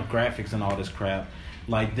different demographics and all this crap.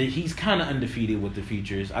 Like he's kind of undefeated with the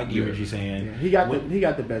features. I get what you're saying. Yeah, he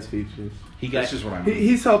got the best features. That's just what I mean.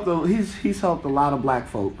 He's helped a lot of black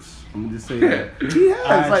folks. I'm gonna just say that. He has. All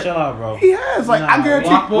right, like, chill out, bro. He has. Like, I guarantee.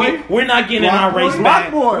 Block Boy? We're not getting in our race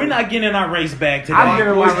bag. We're not getting in our race bag today. I'm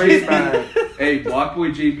getting my race bag. Hey, Block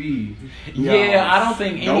Boy JB. Yeah, I don't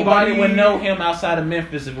think anybody would know him outside of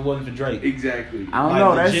Memphis if it wasn't for Drake. Exactly. I don't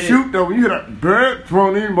know. That shoot though, when you hear that bet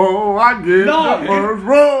 20 more, I get the first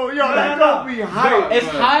roll. Yo, that gonna be hot. It's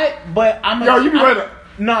hot, but you be ready.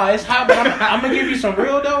 No, it's hot, but I'm gonna give you some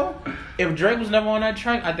real though. If Drake was never on that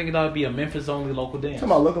track, I think that would be a Memphis only local dance.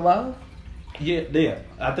 Talking about Look Alive? Yeah.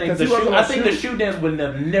 I think the shoe dance would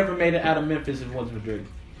have never made it out of Memphis if it wasn't for Drake.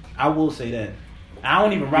 I will say that. I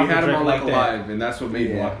don't even rock with Drake like that. Alive, and that's what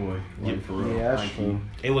made Block Boy. Like, for real. Yeah, that's true.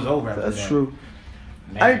 It was over after that. That's true.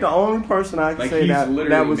 Man. I think the only person I can say that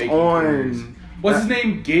was on. What's his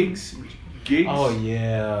name? Giggs? Oh,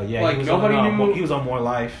 yeah. Like, nobody knew. He was on More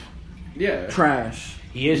Life. Yeah. Trash.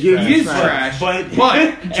 He is trash. But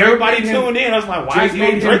everybody tuned in. I was like, why is he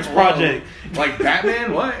on Drake's project? Like,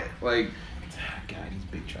 Batman? What? Like, God, he's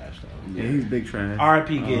big trash, though. Yeah, he's big trash.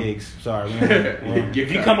 R.I.P. Giggs. Sorry.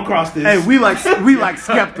 If you come across this. Hey, we like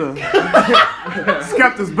Skepta.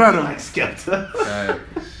 Skepta's better. Like Skepta.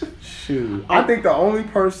 Shoot. I think the only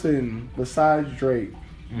person besides Drake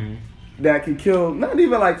that can kill, not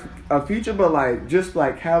even like a feature, but like just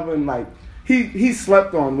like having like, he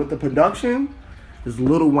slept on with the production is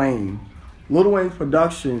Lil Wayne. Lil Wayne's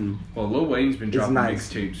production. Well, Lil Wayne's been dropping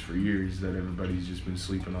mixtapes for years that everybody's just been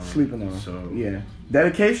sleeping on. So yeah,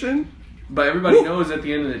 dedication. But everybody knows at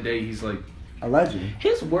the end of the day, he's like a legend.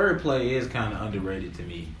 His wordplay is kind of underrated to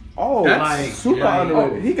me. Oh, that's super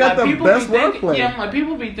underrated. He got the best wordplay. Yeah, like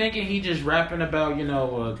people be thinking he just rapping about,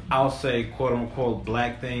 I'll say quote unquote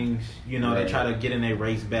black things. They try to get in their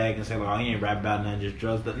race bag and say like, oh, he ain't rap about nothing, just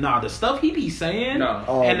drugs. Nah, the stuff he be saying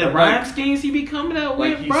and the rhyme schemes he be coming out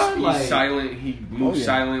with, bro. He's silent. He moves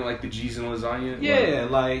silent like the G's in lasagna. Yeah,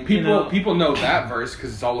 like people know that verse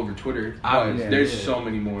because it's all over Twitter. But there's so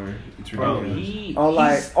many more. It's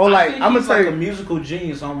ridiculous. I'm gonna say like a musical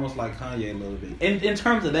genius, almost like Kanye a little bit. In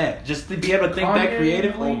terms of that, just to be able to think that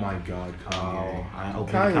creatively. Oh my God, Kanye! I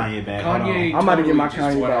opened Kanye bag. Kanye, I'm about to get my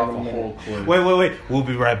Kanye bag off a whole clip. Wait. We'll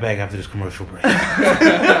be right back after this commercial break.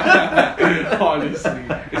 Honestly,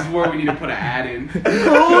 this is where we need to put an ad in.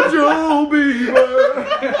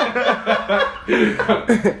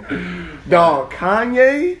 Dog,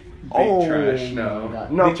 Kanye. Big trash now.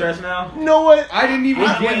 No. Big trash now? You know what? I didn't even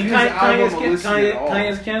give his album a listen at all.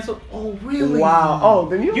 Kanye's canceled? Oh, really? Wow. Oh,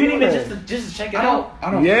 then you didn't even just check it out?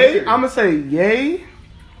 I don't Yay? I'm going to say yay.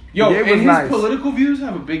 Yo, Yay and his political views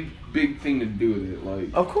have a big thing to do with it. Like,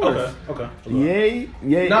 of course. Okay. Yay.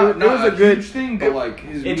 Not, it was a good thing, but like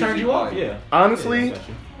his it turned you off, yeah. Honestly,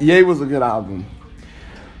 Yay was a good album.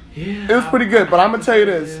 Yeah. It was pretty good, but I'm going to tell you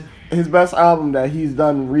this. His best album that he's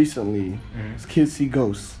done recently is Kids See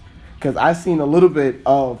Ghosts. Because I seen a little bit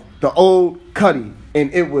of the old Cudi,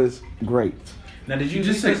 and it was great. Now, did you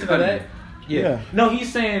just listen to that? Yeah. No,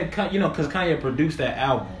 he's saying, because Kanye produced that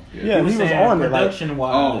album. Yeah, he was saying on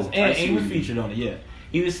production-wise, and he was featured on it, yeah.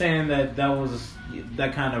 He was saying that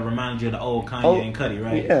kind of reminded you of the old Kanye and Cudi,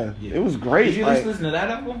 right? Yeah, it was great. Did you listen to that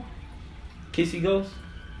album? Kids See Ghosts?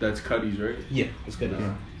 That's Cudi's, right? Yeah, it's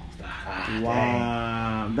Cudi.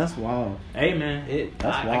 Wow, that's wild. Hey, man,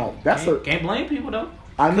 that's wild. Can't blame people, though.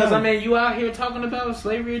 Because, you out here talking about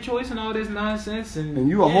slavery of choice and all this nonsense. And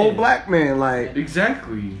you a whole black man, like.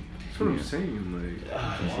 Exactly. That's what I'm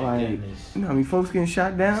saying. Like, folks getting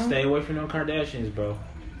shot down. Stay away from them Kardashians, bro.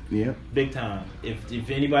 Yeah. Big time.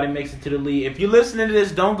 If anybody makes it to the league. If you're listening to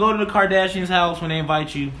this, don't go to the Kardashians' house when they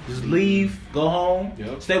invite you. Just leave. Go home.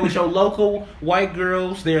 Yep. Stay with your local white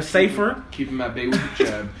girls. They're safer. Keep them at bay with the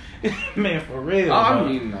Chad. Man, for real. I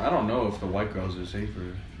don't know if the white girls are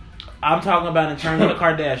safer. I'm talking about in terms of the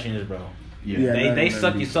Kardashians, bro. Yeah, they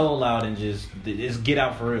suck your soul out and just get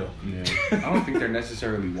out for real. Yeah. I don't think they're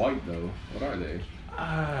necessarily white though. What are they?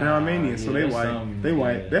 They're Armenian, so they white. They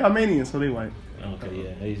white. They're Armenian, so they white. Okay,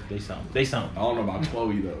 yeah, they something. I don't know about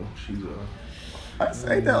Chloe though. She's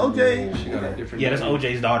ain't that OJ? She got a different. Yeah, that's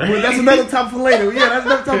OJ's daughter. Well, that's another topic for later. Yeah, that's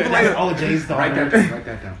another topic for later. That's OJ's daughter. Write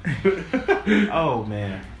that down. Oh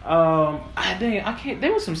man. I can't.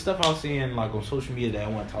 There was some stuff I was seeing like on social media that I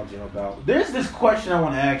want to talk to y'all about. There's this question I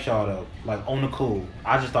want to ask y'all though, like on the cool.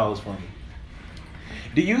 I just thought it was funny.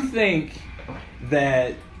 Do you think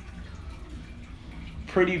that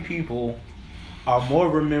pretty people are more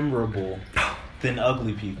rememberable than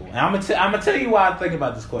ugly people? And I'm gonna tell you why I think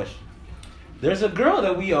about this question. There's a girl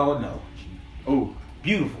that we all know. Oh,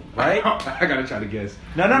 beautiful. right? I gotta try to guess.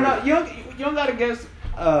 No. You don't gotta guess.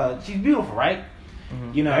 She's beautiful, right?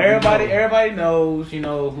 Mm-hmm. You know, everybody knows, you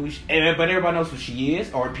know, but everybody knows who she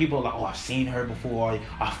is. Or people are like, oh, I've seen her before.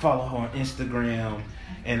 I follow her on Instagram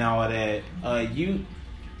and all that.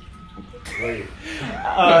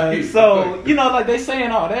 So, you know, like they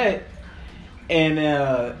saying all that. And,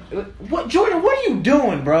 what, Jordan, what are you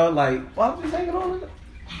doing, bro? Like, well, I'm just hanging on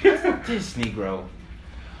this Negro.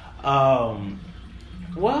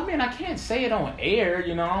 Well, I mean, I can't say it on air,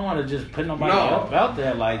 you know. I don't want to just put nobody else out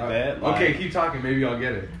there like that. Like, okay, keep talking. Maybe I'll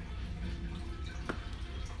get it.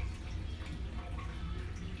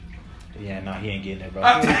 Yeah, no, he ain't getting it, bro.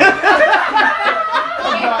 I'm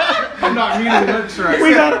not reading the lips right.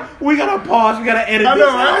 We gotta pause. We gotta edit this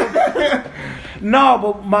out. Right? No,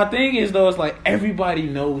 but my thing is though, it's like everybody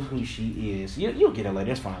knows who she is. You'll get it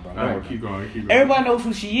later. It's fine, bro. All right, keep going. Everybody knows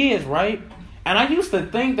who she is, right? And I used to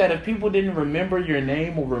think that if people didn't remember your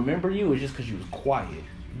name or remember you, it was just because you was quiet.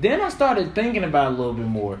 Then I started thinking about it a little bit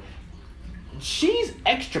more. She's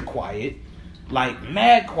extra quiet, like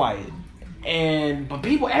mad quiet, but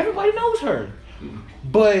everybody knows her.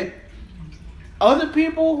 But other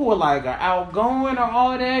people who are outgoing or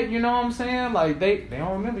all that, you know what I'm saying? Like they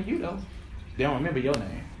don't remember you though. They don't remember your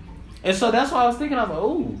name. And so that's why I was thinking. I was like,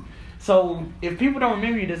 ooh. So if people don't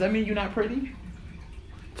remember you, does that mean you're not pretty?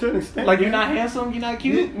 To an extent. Like, you're not handsome? You're not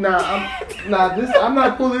cute? I'm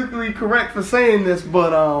not politically correct for saying this,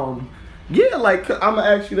 but, yeah, like, I'm going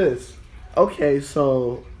to ask you this. Okay,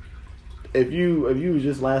 so, if you was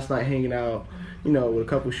just last night hanging out, you know, with a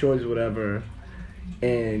couple shorties or whatever,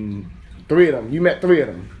 and you met three of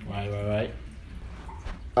them. Right.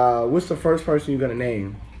 What's the first person you're going to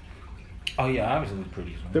name? Oh, yeah, obviously the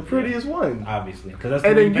prettiest one. The prettiest one. Obviously. Because that's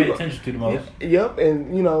the one you pay attention to the most. Yep,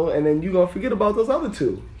 and, you know, and then you're going to forget about those other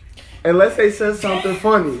two. Unless they said something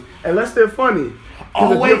funny. Unless they're funny.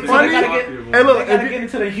 Oh, wait, funny, they gotta get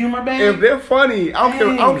into the humor bag? If they're funny, I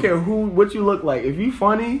don't care what you look like. If you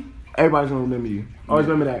funny, everybody's going to remember you. Always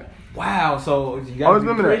remember that. Wow, so you got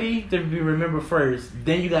to be pretty to be remembered first.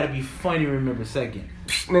 Then you got to be funny to remember second.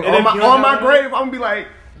 And on my grave, I'm going to be like,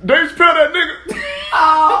 Dave Chappelle, that nigga.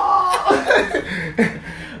 Oh.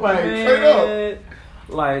 Like, straight up.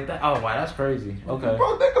 Like that. Oh, wow, that's crazy. Okay.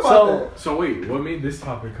 Bro, think about that. So wait, what made this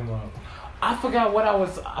topic come up? I forgot what I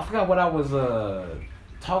was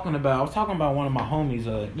talking about. I was talking about one of my homies,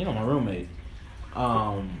 you know, my roommate.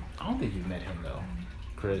 I don't think you've met him though,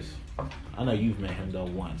 Chris. I know you've met him though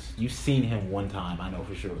once. You've seen him one time, I know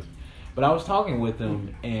for sure. But I was talking with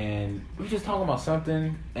him, and we were just talking about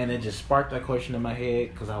something, and it just sparked that question in my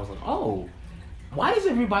head, because I was like, oh, why does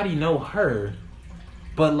everybody know her,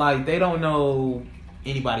 but, like, they don't know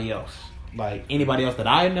anybody else? Like, anybody else that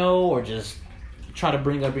I know, or just try to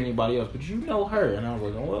bring up anybody else, but you know her. And I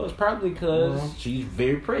was like, well, it's probably because she's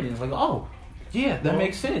very pretty. And it's like, oh, yeah, that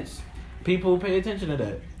makes sense. People pay attention to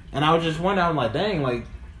that. And I was just wondering, I'm like, dang, like,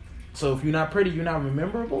 so if you're not pretty, you're not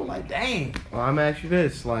memorable? Like, dang. Well, I'm gonna ask you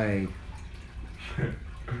this, like,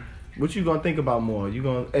 what you gonna think about more? You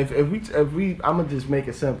gonna if we I'm gonna just make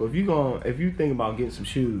it simple. If you think about getting some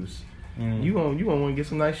shoes, you gonna want to get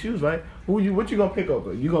some nice shoes, right? What you gonna pick up?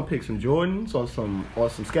 You gonna pick some Jordans or some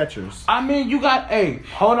Skechers? I mean, you got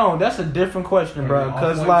hold on, that's a different question, bro.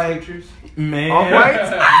 Because like, Skechers? Man,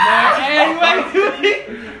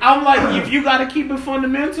 I'm like, if you gotta keep it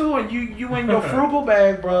fundamental and you in your frugal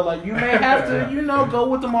bag, bro, like you may have to, go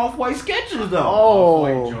with them off-white Skechers though.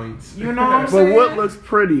 Off-white joints. You know what I'm saying? But what looks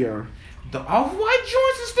prettier? The off-white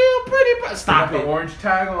joints are still pretty, bro. Stop it. The orange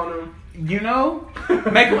tag on them.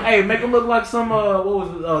 Make them look like some what was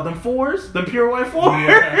it, them fours, them pure white fours.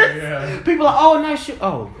 Yeah. People are, oh, nice shit.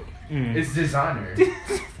 Oh, it's designer.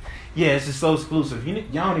 Yeah, it's just so exclusive.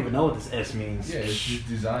 Y'all don't even know what this S means. Yeah, it's just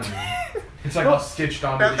designer. It's like all stitched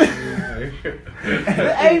on the shoe.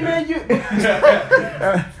 Hey man,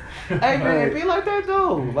 hey man, be like that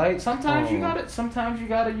though. Like sometimes you gotta,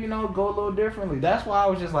 go a little differently. That's why I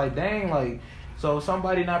was just like, dang, like. So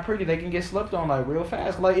somebody not pretty, they can get slept on like real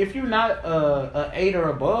fast. Like if you're not a 8 or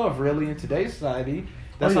above, really in today's society,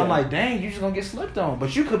 that's why I'm like, dang, you just gonna get slept on.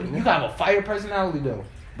 But you got a fire personality though.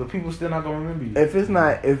 But people still not gonna remember you. If it's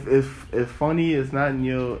not, if funny is not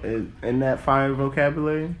in that fire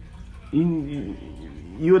vocabulary,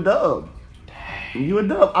 you a dub. You a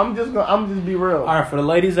dub. I'm just be real. All right, for the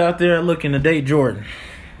ladies out there looking to date Jordan,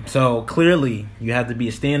 so clearly you have to be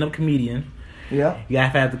a stand-up comedian. Yeah. You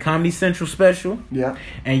have to have the Comedy Central special. Yeah.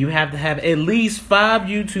 And you have to have at least 5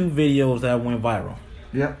 YouTube videos that went viral.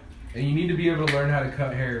 Yeah. And you need to be able to learn how to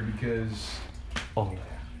cut hair because... Oh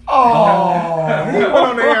Oh, he went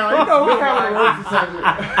on the air. You know, we having a roasting session.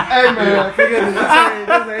 Hey, man, forget it. This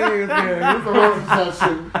ain't his man. This is a roasting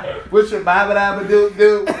session. What's your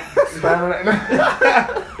babba-dabba-doo-doo?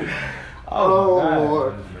 Oh,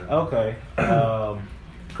 Lord. Okay.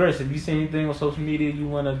 Chris, have you seen anything on social media you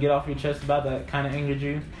want to get off your chest about that kind of angered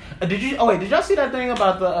you? Did y'all see that thing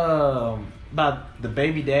about the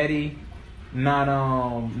baby daddy not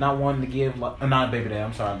wanting to give not baby daddy?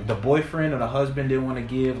 I'm sorry, the boyfriend or the husband didn't want to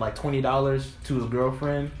give like $20 to his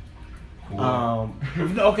girlfriend.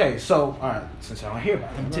 Okay, so all right, since y'all don't hear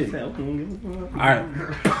about it, all right.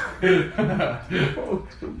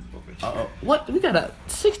 What we got a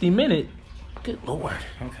 60-minute? Good Lord.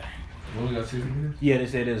 Okay. What, we got 60 minutes? Yeah, they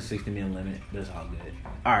said there's a 60-minute limit. That's all good.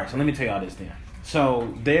 All right, so let me tell y'all this then.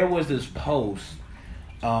 So there was this post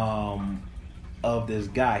of this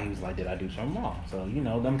guy. He was like, did I do something wrong? So, you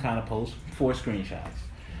know, them kind of posts, 4 screenshots.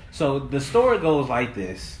 So the story goes like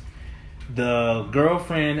this. The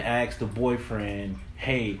girlfriend asked the boyfriend,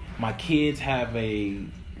 hey, my kids have a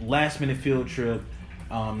last-minute field trip.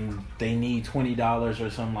 They need $20 or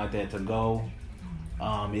something like that to go.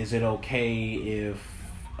 Is it okay if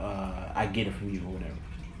I get it from you or whatever?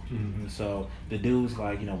 Mm-hmm. So the dude's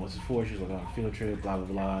like, you know, what's it for? She's like, on a field trip, blah, blah,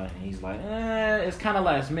 blah. And he's like, it's kind of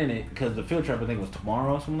last minute because the field trip, I think, was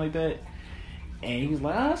tomorrow or something like that. And he's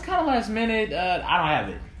like, it's kind of last minute. I don't have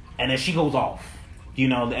it. And then she goes off, you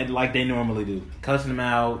know, like they normally do. Cussing him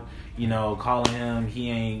out, you know, calling him, he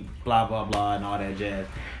ain't blah, blah, blah, and all that jazz.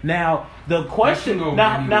 Now, the question,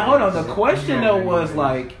 now hold on. The question, though, was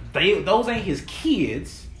like, those ain't his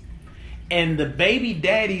kids. And the baby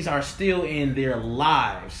daddies are still in their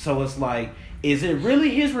lives. So it's like, is it really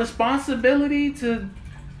his responsibility to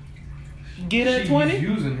get at 20? She's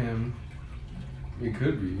using him. It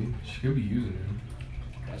could be. She could be using him.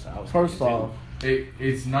 That's how I was First off,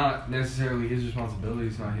 it's not necessarily his responsibility.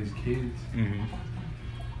 It's not his kids. Mm-hmm.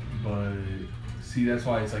 But see, that's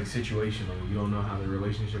why it's like situational. You don't know how the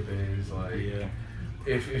relationship is. Like, yeah.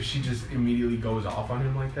 If she just immediately goes off on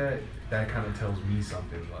him like that, that kind of tells me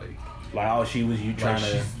something. Like, oh, she was trying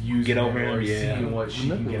to get over him, yeah. Seeing what she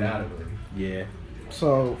can get out of him. Yeah.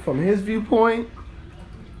 So from his viewpoint,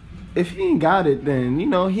 if he ain't got it, then, you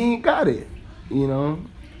know, he ain't got it. You know,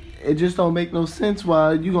 it just don't make no sense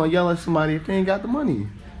why you gonna yell at somebody if they ain't got the money.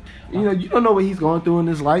 You know, you don't know what he's going through in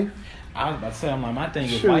his life. I was about to say, I'm like, my thing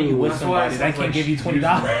is, why you with somebody that can't give you $20?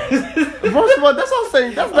 First of all, that's what I'm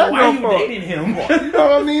saying. That's not why your fault. you dating him? You know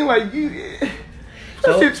what I mean? Like,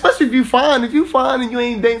 especially if you fine. If you fine and you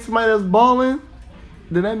ain't dating somebody that's balling,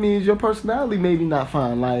 then that means your personality maybe not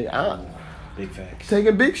fine. Like, big facts.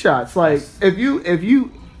 Taking big shots. Like, if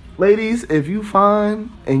you, ladies, if you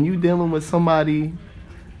fine and you dealing with somebody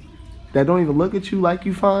that don't even look at you like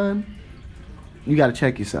you fine, you gotta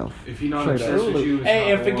check yourself. If he not obsessed with you,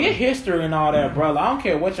 hey, and forget history and all that, bro. Like, I don't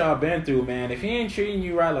care what y'all been through, man. If he ain't treating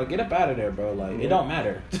you right, like, get up out of there, bro. Like, it don't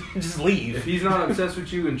matter. Just leave. If he's not obsessed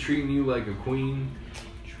with you and treating you like a queen,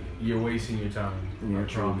 you're wasting your time. I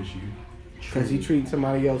promise you. Because he treats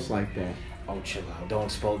somebody else like that. Oh, chill out.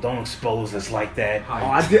 Don't expose us like that. Oh,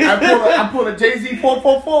 I pulled a Jay-Z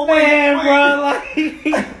 444 man,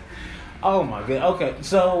 bro. Like, oh my god. Okay,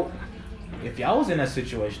 so if y'all was in that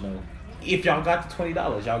situation though, if y'all got the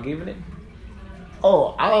 $20, y'all giving it?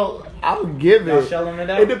 Oh, I'll give it. Y'all shelling it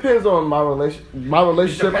out? It depends on my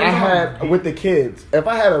relationship I had with the kids. If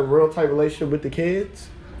I had a real tight relationship with the kids.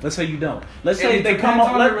 Let's say you don't. Let's say they come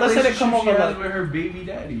over. Let's say they come over like with her baby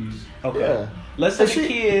daddies. Okay. Yeah. Let's say the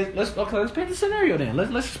kids. Let's paint the scenario then.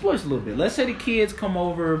 Let's explore this a little bit. Let's say the kids come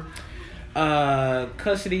over,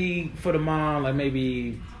 custody for the mom. Like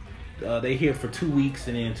maybe they here for 2 weeks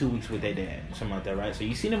and then 2 weeks with their dad, something like that, right? So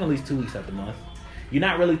you see them at least 2 weeks out the month. You're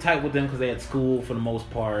not really tight with them because they at school for the most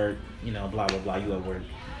part. You know, blah blah blah. You at work.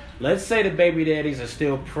 Let's say the baby daddies are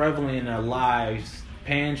still prevalent in their lives.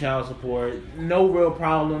 Paying child support, no real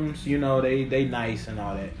problems, you know, they nice and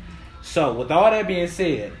all that. So, with all that being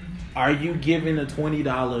said, are you giving the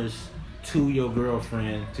 $20 to your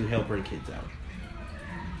girlfriend to help her kids out?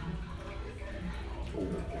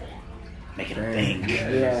 Ooh. Making a thing.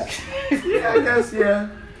 Yeah. Yeah, I guess, yeah.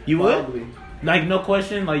 You Probably. would? Like, no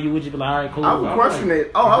question? Like, you would just be like, all right, cool. I would question it.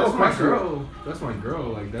 Oh, I would question it. That's my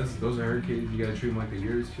girl. Like, those are her kids. You gotta treat them like they're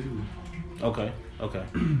yours, too. Okay.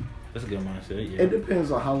 That's a good mindset. Yeah. It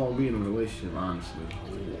depends on how long we in a relationship, honestly.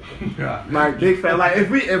 Like big fan. Like if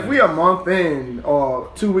we a month in or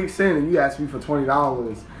 2 weeks in and you ask me for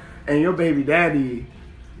 $20 and your baby daddy,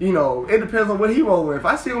 you know, it depends on what he rolling. If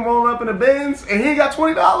I see him rolling up in the Benz and he ain't got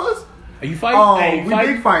 $20, are you fighting? Oh, hey, we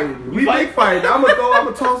big fighting. We big fighting. I'm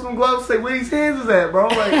gonna toss some gloves. Say where these hands is at, bro.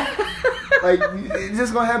 Like it's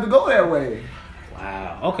just gonna have to go that way.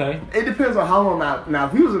 Wow. Okay. It depends on how long. Now,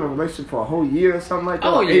 if he was in a relationship for a whole year or something like that,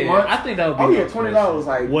 Oh, 8 yeah. months, I think that would be $20.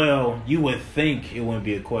 Like, well, you would think it wouldn't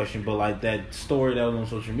be a question, but like that story that was on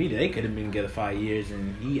social media, they could have been together 5 years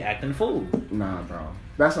and he acting a fool. Nah, bro,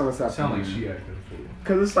 that's unacceptable. Sound like she acting a fool.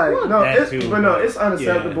 Cause it's like it's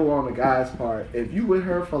unacceptable on the guy's part. If you with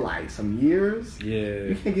her for like some years,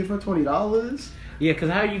 you can't give her $20. Yeah,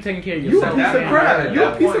 because how are you taking care of You yourself? a piece of crap. You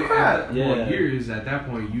a piece of crap. Yeah. Years, at that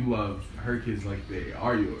point, you love her kids like they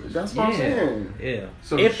are yours. That's what I'm saying. Yeah.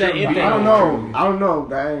 So if that, I don't know.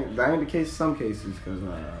 That ain't the case in some cases, because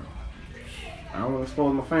I don't want to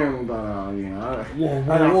expose my family, but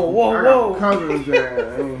whoa. Cousins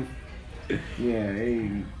and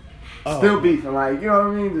they still beefing. Like, you know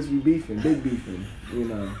what I mean? Just be beefing, big beefing. You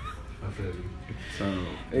know. I feel you. So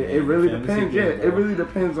it really depends. Yeah, it really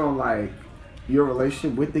depends on like your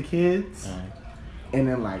relationship with the kids, and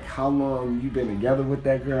then like how long you been together with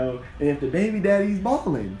that girl, and if the baby daddy's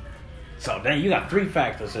balling. So then you got 3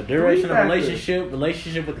 factors: so duration of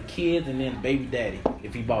relationship with the kids, and then baby daddy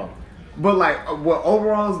if he balling. But like, what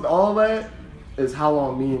overall is all that is how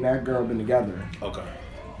long me and that girl been together. Okay.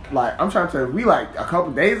 Like, I'm trying to tell you, we like a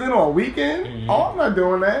couple days in or a weekend. Mm-hmm. Oh, I'm not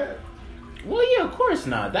doing that. Well, yeah, of course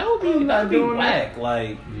not. That would be whack.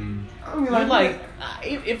 Like, I mean,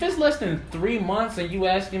 if it's less than 3 months and you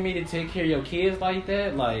asking me to take care of your kids like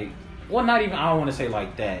that, like, well, not even. I don't want to say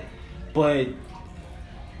like that, but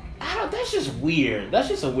that's just weird. That's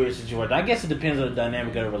just a weird situation. I guess it depends on the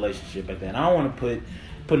dynamic of the relationship at that. I don't want to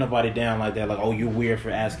put nobody down like that. Like, oh, you're weird for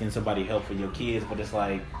asking somebody help for your kids, but it's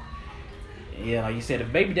like. Yeah, like you said,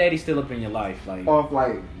 if baby daddy's still up in your life, like,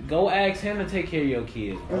 go ask him to take care of your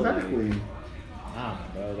kids. Bro. Exactly. Like, nah,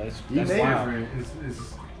 bro, that's different.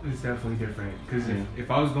 It's definitely different. Because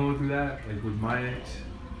if I was going through that, like with my ex,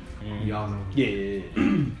 y'all know. Yeah.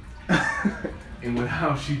 And with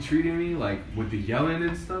how she treated me, like with the yelling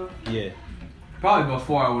and stuff. Yeah. Probably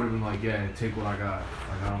before I would have been like, yeah, take what I got.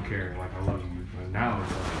 Like, I don't care. Like, I love you. But now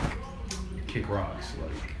it's like, kick rocks.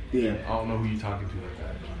 Like, I don't know who you talking to like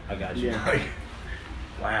that. I got you. Yeah.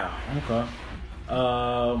 Wow. Okay. I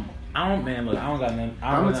don't got nothing.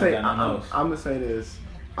 I'm gonna say this.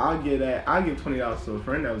 I'll give $20 to a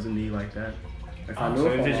friend that was in need like that. If I know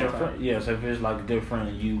if it's your friend, so if it's like a good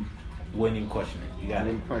friend, you wouldn't even question it. You got it.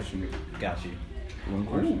 Wouldn't question it. Got you. Wouldn't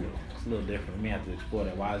question it. It's a little different. We have to explore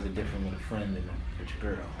that. Why is it different with a friend than with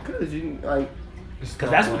your girl? Because you like. Because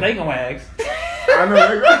that's what they gonna ask. I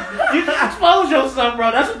know. You just expose yourself,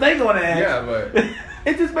 bro. That's what they gonna ask. Yeah, but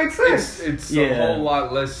it just makes sense. It's a whole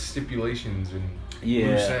lot less stipulations and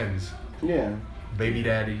loose ends. Yeah. Baby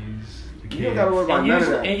daddies, the kids. You don't gotta worry about none of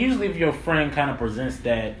that. And usually, if your friend kind of presents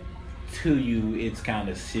that to you, it's kind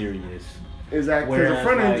of serious. Exactly, because a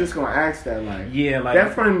friend ain't just gonna ask that. Like,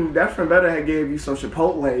 that friend better have gave you some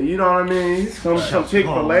Chipotle. You know what I mean? Some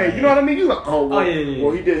Chick-fil-A. You know what I mean? You like,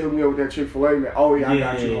 well, he did hook me up with that Chick-fil-A, man. Oh yeah, I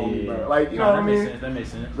got you, homie, bro. Like, you know what I mean? That makes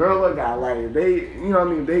sense. Girl, look, guy, like you know what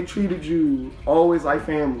I mean? They treated you always like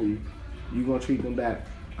family. You gonna treat them back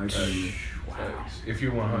like family. Wow. If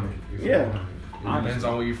you're 100, it depends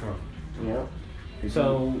on where you're from. Yeah.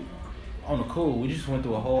 So, on the cool, we just went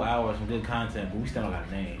through a whole hour of some good content, but we still don't got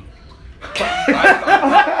a name.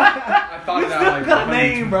 I thought of that like got a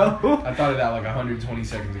name, bro. I thought of that like 120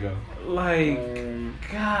 seconds ago. Like,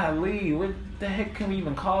 golly, what the heck can we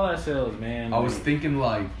even call ourselves, man? I was thinking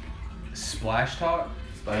like splash talk,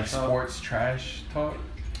 like sports trash talk.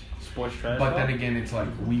 Sports trash but talk? Then again, it's like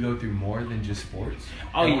we go through more than just sports.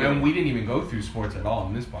 And we didn't even go through sports at all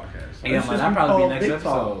in this podcast. Yeah, man, that'll probably be next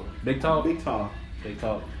episode. Big talk. Big talk. Big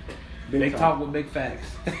talk. Big talk with big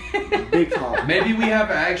facts. Big talk. Maybe we have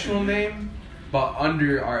an actual name, but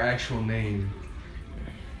under our actual name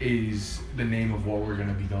is the name of what we're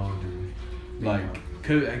gonna be going through. Like,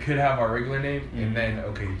 could have our regular name, and then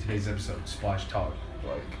today's episode Splash Talk,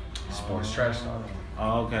 like sports trash talk.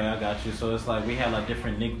 Oh, okay, I got you. So it's like we have like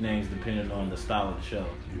different nicknames depending on the style of the show.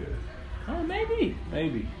 Yeah. Oh, maybe.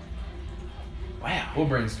 Wow. We'll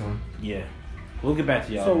brainstorm. Yeah. We'll get back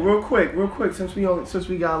to y'all. So real quick, since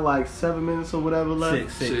we got like 7 minutes or whatever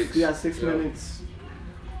left. Six. We got 6 minutes.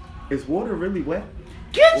 Is water really wet?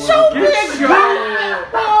 Get your big boy,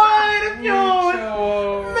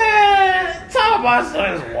 man. Talk about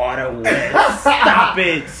some water wet. Stop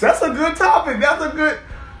it. That's a good topic. That's a good.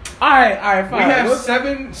 All right, fine. We have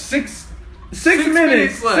 6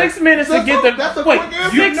 minutes left. 6 minutes to get the 6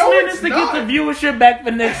 minutes to get the viewership back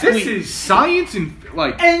for next week. This is science and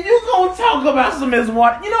like. And you gonna talk about some of this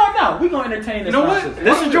water? You know what? No, we gonna entertain this. You know what?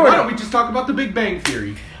 This is Jordan. Why don't we just talk about the Big Bang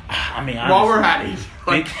Theory? I mean, while we're at it,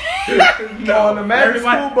 Big. On the Magic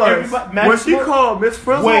School Bus. Was she called Miss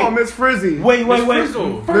Frizzle or Miss Frizzy? Wait.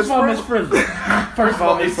 Frizzle. First of all, Miss Frizzle. First of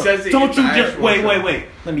all, it says it. Don't you just wait.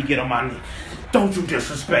 Let me get on my knee. Don't you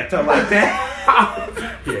disrespect her like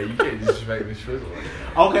that. Yeah, you can't disrespect Miss Frizzle.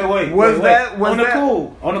 Okay, wait. Was that on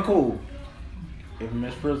the cool? If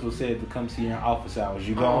Miss Frizzle said to come see your office hours,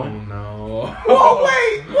 you going? Oh no. Whoa,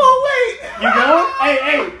 wait. You going?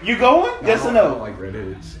 Hey, you going? Yes or no? I don't like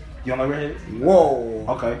redheads. You don't like redheads? Whoa.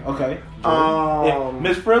 Okay. If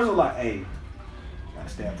Miss Frizzle like, hey, gotta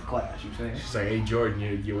stay after class. You saying? She's like, hey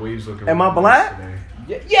Jordan, your waves looking. Am I really black? nice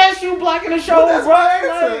today. Yes, you black in the show, Well, bro.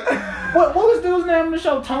 that's my Like, what was dude's name in the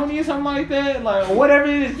show? Tony or something like that? Like, whatever it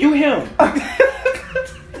is, you him.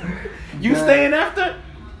 You staying after?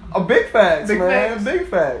 Big facts, Big man. facts. Big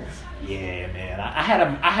facts. Yeah, man. I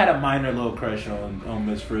had a minor little crush on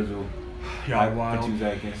Miss Frizzle. Y'all For 2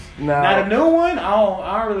 seconds. No. Now the new one, I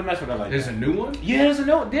don't really mess with her like There's that. a new one? Yeah, there's a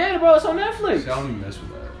new one. Yeah, bro, it's on Netflix. See, I don't even mess with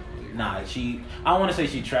that. Nah, I want to say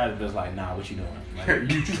she tried it, but it's like, nah, what you doing?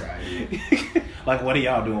 Like, You tried it. like, what are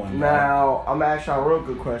y'all doing? bro? Now, I'm gonna ask y'all a real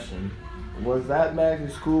good question. Was that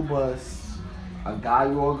Magic School Bus a guy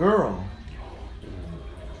or a girl?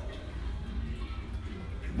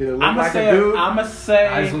 Did it look I'm like gonna a dude? say.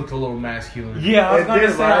 Eyes looked a little masculine. Yeah, I was It gonna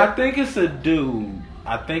did, say. right? I think it's a dude.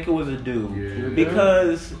 I think it was a dude Yeah.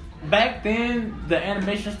 because back then the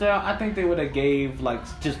animation style, I think they would have gave like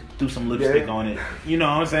just do some lipstick Yeah. on it. You know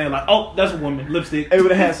what I'm saying? Like, oh, that's a woman, lipstick. They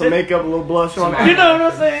would have had some makeup, a little blush on. You know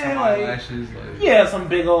what I'm saying? Some Like, eyelashes, yeah, some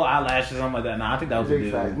big old eyelashes, something like that. Nah, I think that was a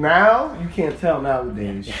Big fact. dude. Now you can't tell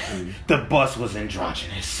nowadays. The bus was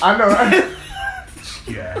androgynous. I know, right?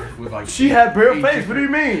 Yeah, with like She had bare eight face. What do you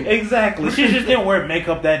mean? Exactly. She just didn't wear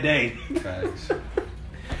makeup that day. facts.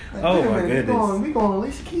 Oh, Wait a my minute, goodness. We going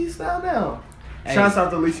Alicia Keys style now. Hey. Shouts out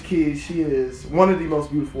to Alicia Keys. She is one of the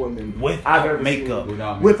most beautiful women Without I've ever makeup.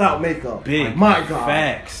 seen. Without makeup. Big My God.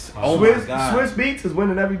 facts. Oh, Oh Swiss, my God. Swiss Beats is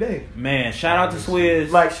winning every day. Man, shout out to Swizz.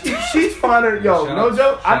 Like she's finer. Yo, Shout no out-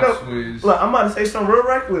 joke. I shout know. out Swizz. Look, I'm about to say something real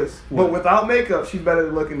reckless, What? but without makeup, she's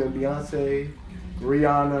better looking than Beyonce,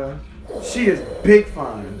 Rihanna. She is big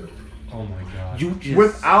fine. Oh my god. You just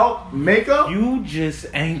Without makeup, You just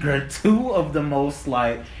angered 2 of the most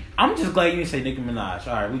like. I'm just glad you didn't say Nicki Minaj.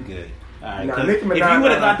 All right, we good. All right, Nah, 'cause Nicki if Minaj- you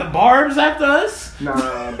would have got the Barbs after us,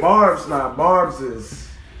 Barb's is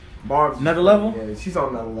Another level? Yeah, she's on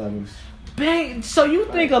another levels. bang. So you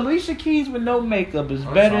think Alicia Keys with no makeup is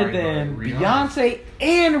I'm better sorry, than but Beyonce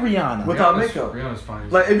and Rihanna? Without Rihanna's- makeup. Rihanna's fine.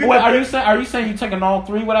 Like if you Wait, compare- are you saying you taking all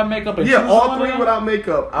 3 without makeup? And yeah, choosing all one 3 of them? without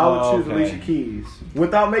makeup, I would Oh, choose okay. Alicia Keys.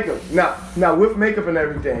 Without makeup, now with makeup and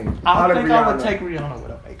everything. I out of think I would Rihanna. take Rihanna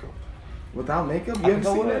without makeup. Without makeup. I You can ever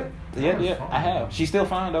go seen with that? it. Yeah, Rihanna's I fine. have. She's still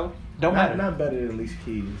fine though. Don't matter. Not better than Alicia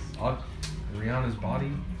Keys. Rihanna's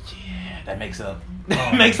body. Yeah, that makes up.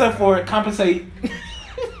 Oh, makes up for it. Compensate.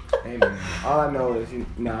 Hey man, all I know is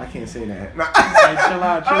I can't say that. Nah. Hey, chill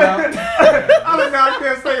out. I don't know. I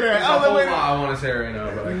can't say that. There's a I was whole like, lot I want to say right now,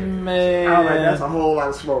 but I can't. Man. I was like, that's a whole lot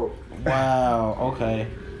of smoke. Wow. Okay.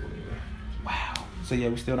 Wow. So yeah,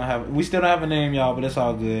 we still don't have a name, y'all, but it's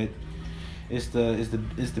all good. It's the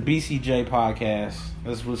BCJ podcast.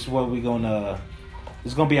 That's what we gonna.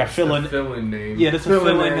 It's gonna be our fill-in name. Yeah, that's a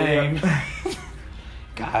fill-in Fill-in name.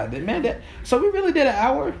 God, man, so we really did an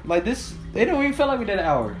hour like this. They don't even feel like we did an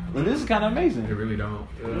hour. Like, this is kind of amazing. They really don't.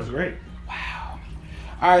 It was great. Wow.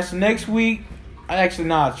 All right, so next week,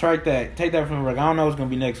 strike that. Take that from the record. I don't know what's gonna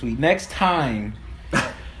be next week. Next time.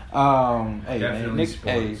 Hey, Definitely man,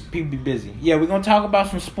 sports. people be busy. Yeah, we're gonna talk about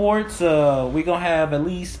some sports. We're gonna have at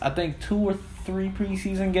least I think 2 or 3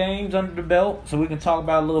 preseason games under the belt, so we can talk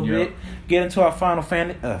about it a little Yep. bit. Get into our Final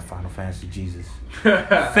Fantasy, Jesus,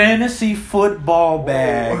 fantasy football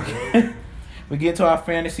bag. We get into our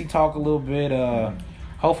fantasy talk a little bit.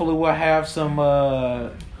 Hopefully, we'll have some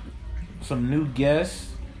new guests.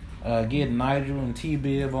 Get Nigel and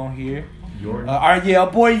T-Bib on here. Jordan. Our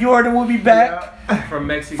boy Jordan will be back From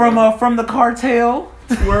Mexico. from the cartel.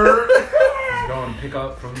 Word. He's going to pick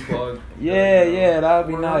up from the plug. Yeah, that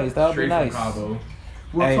would be nice. That would be Straight nice. from Cabo.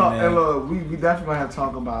 We'll Hey, talk, man. and look, we definitely gonna have to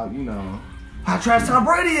talk about, how trash Tom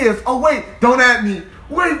Brady is. Oh wait, don't at me.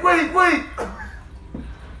 Wait.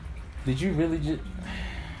 Did you really just?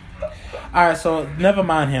 All right, so never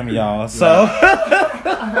mind him, y'all. So,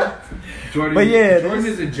 Jordan, But yeah, Jordan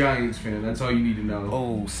this- is a Giants fan. That's all you need to know.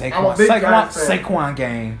 oh, I'm a Saquon, big Giants fan. Saquon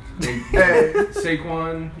game. Hey,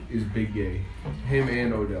 Saquon is big gay. Him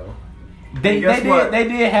and Odell. They guess what? did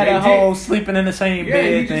have They that did. whole sleeping in the same Yeah, he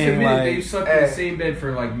bed just thing. admitted they Like, slept in the Hey. same bed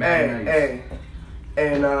for like many nights.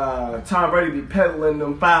 and Tom Brady be peddling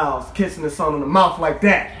them fouls, kissing his son on the mouth like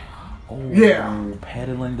that. Oh, yeah.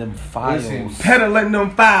 Peddling them files. Listen, peddling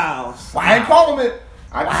them files. Wow. I ain't calling it.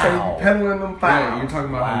 I just say peddling them files. Yeah, you're talking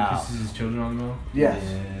about how he kisses his children on the mouth? Yes.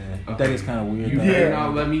 Yeah. Okay. That is kind of weird. You better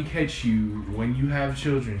not let me catch you when you have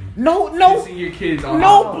children. No. Kissing your kids on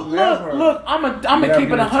Look. I'm gonna keep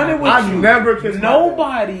it 100 with you. I never kiss.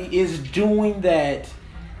 Nobody is doing that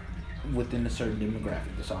within a certain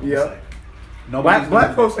demographic. That's all I'm saying.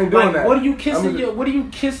 Black folks ain't doing that. What are you kissing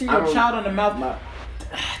your child on the mouth?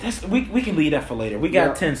 We can leave that for later. We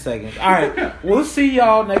got 10 seconds. All right. We'll see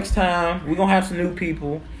y'all next time. We're gonna have some new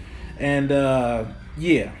people. And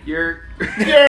yeah. You're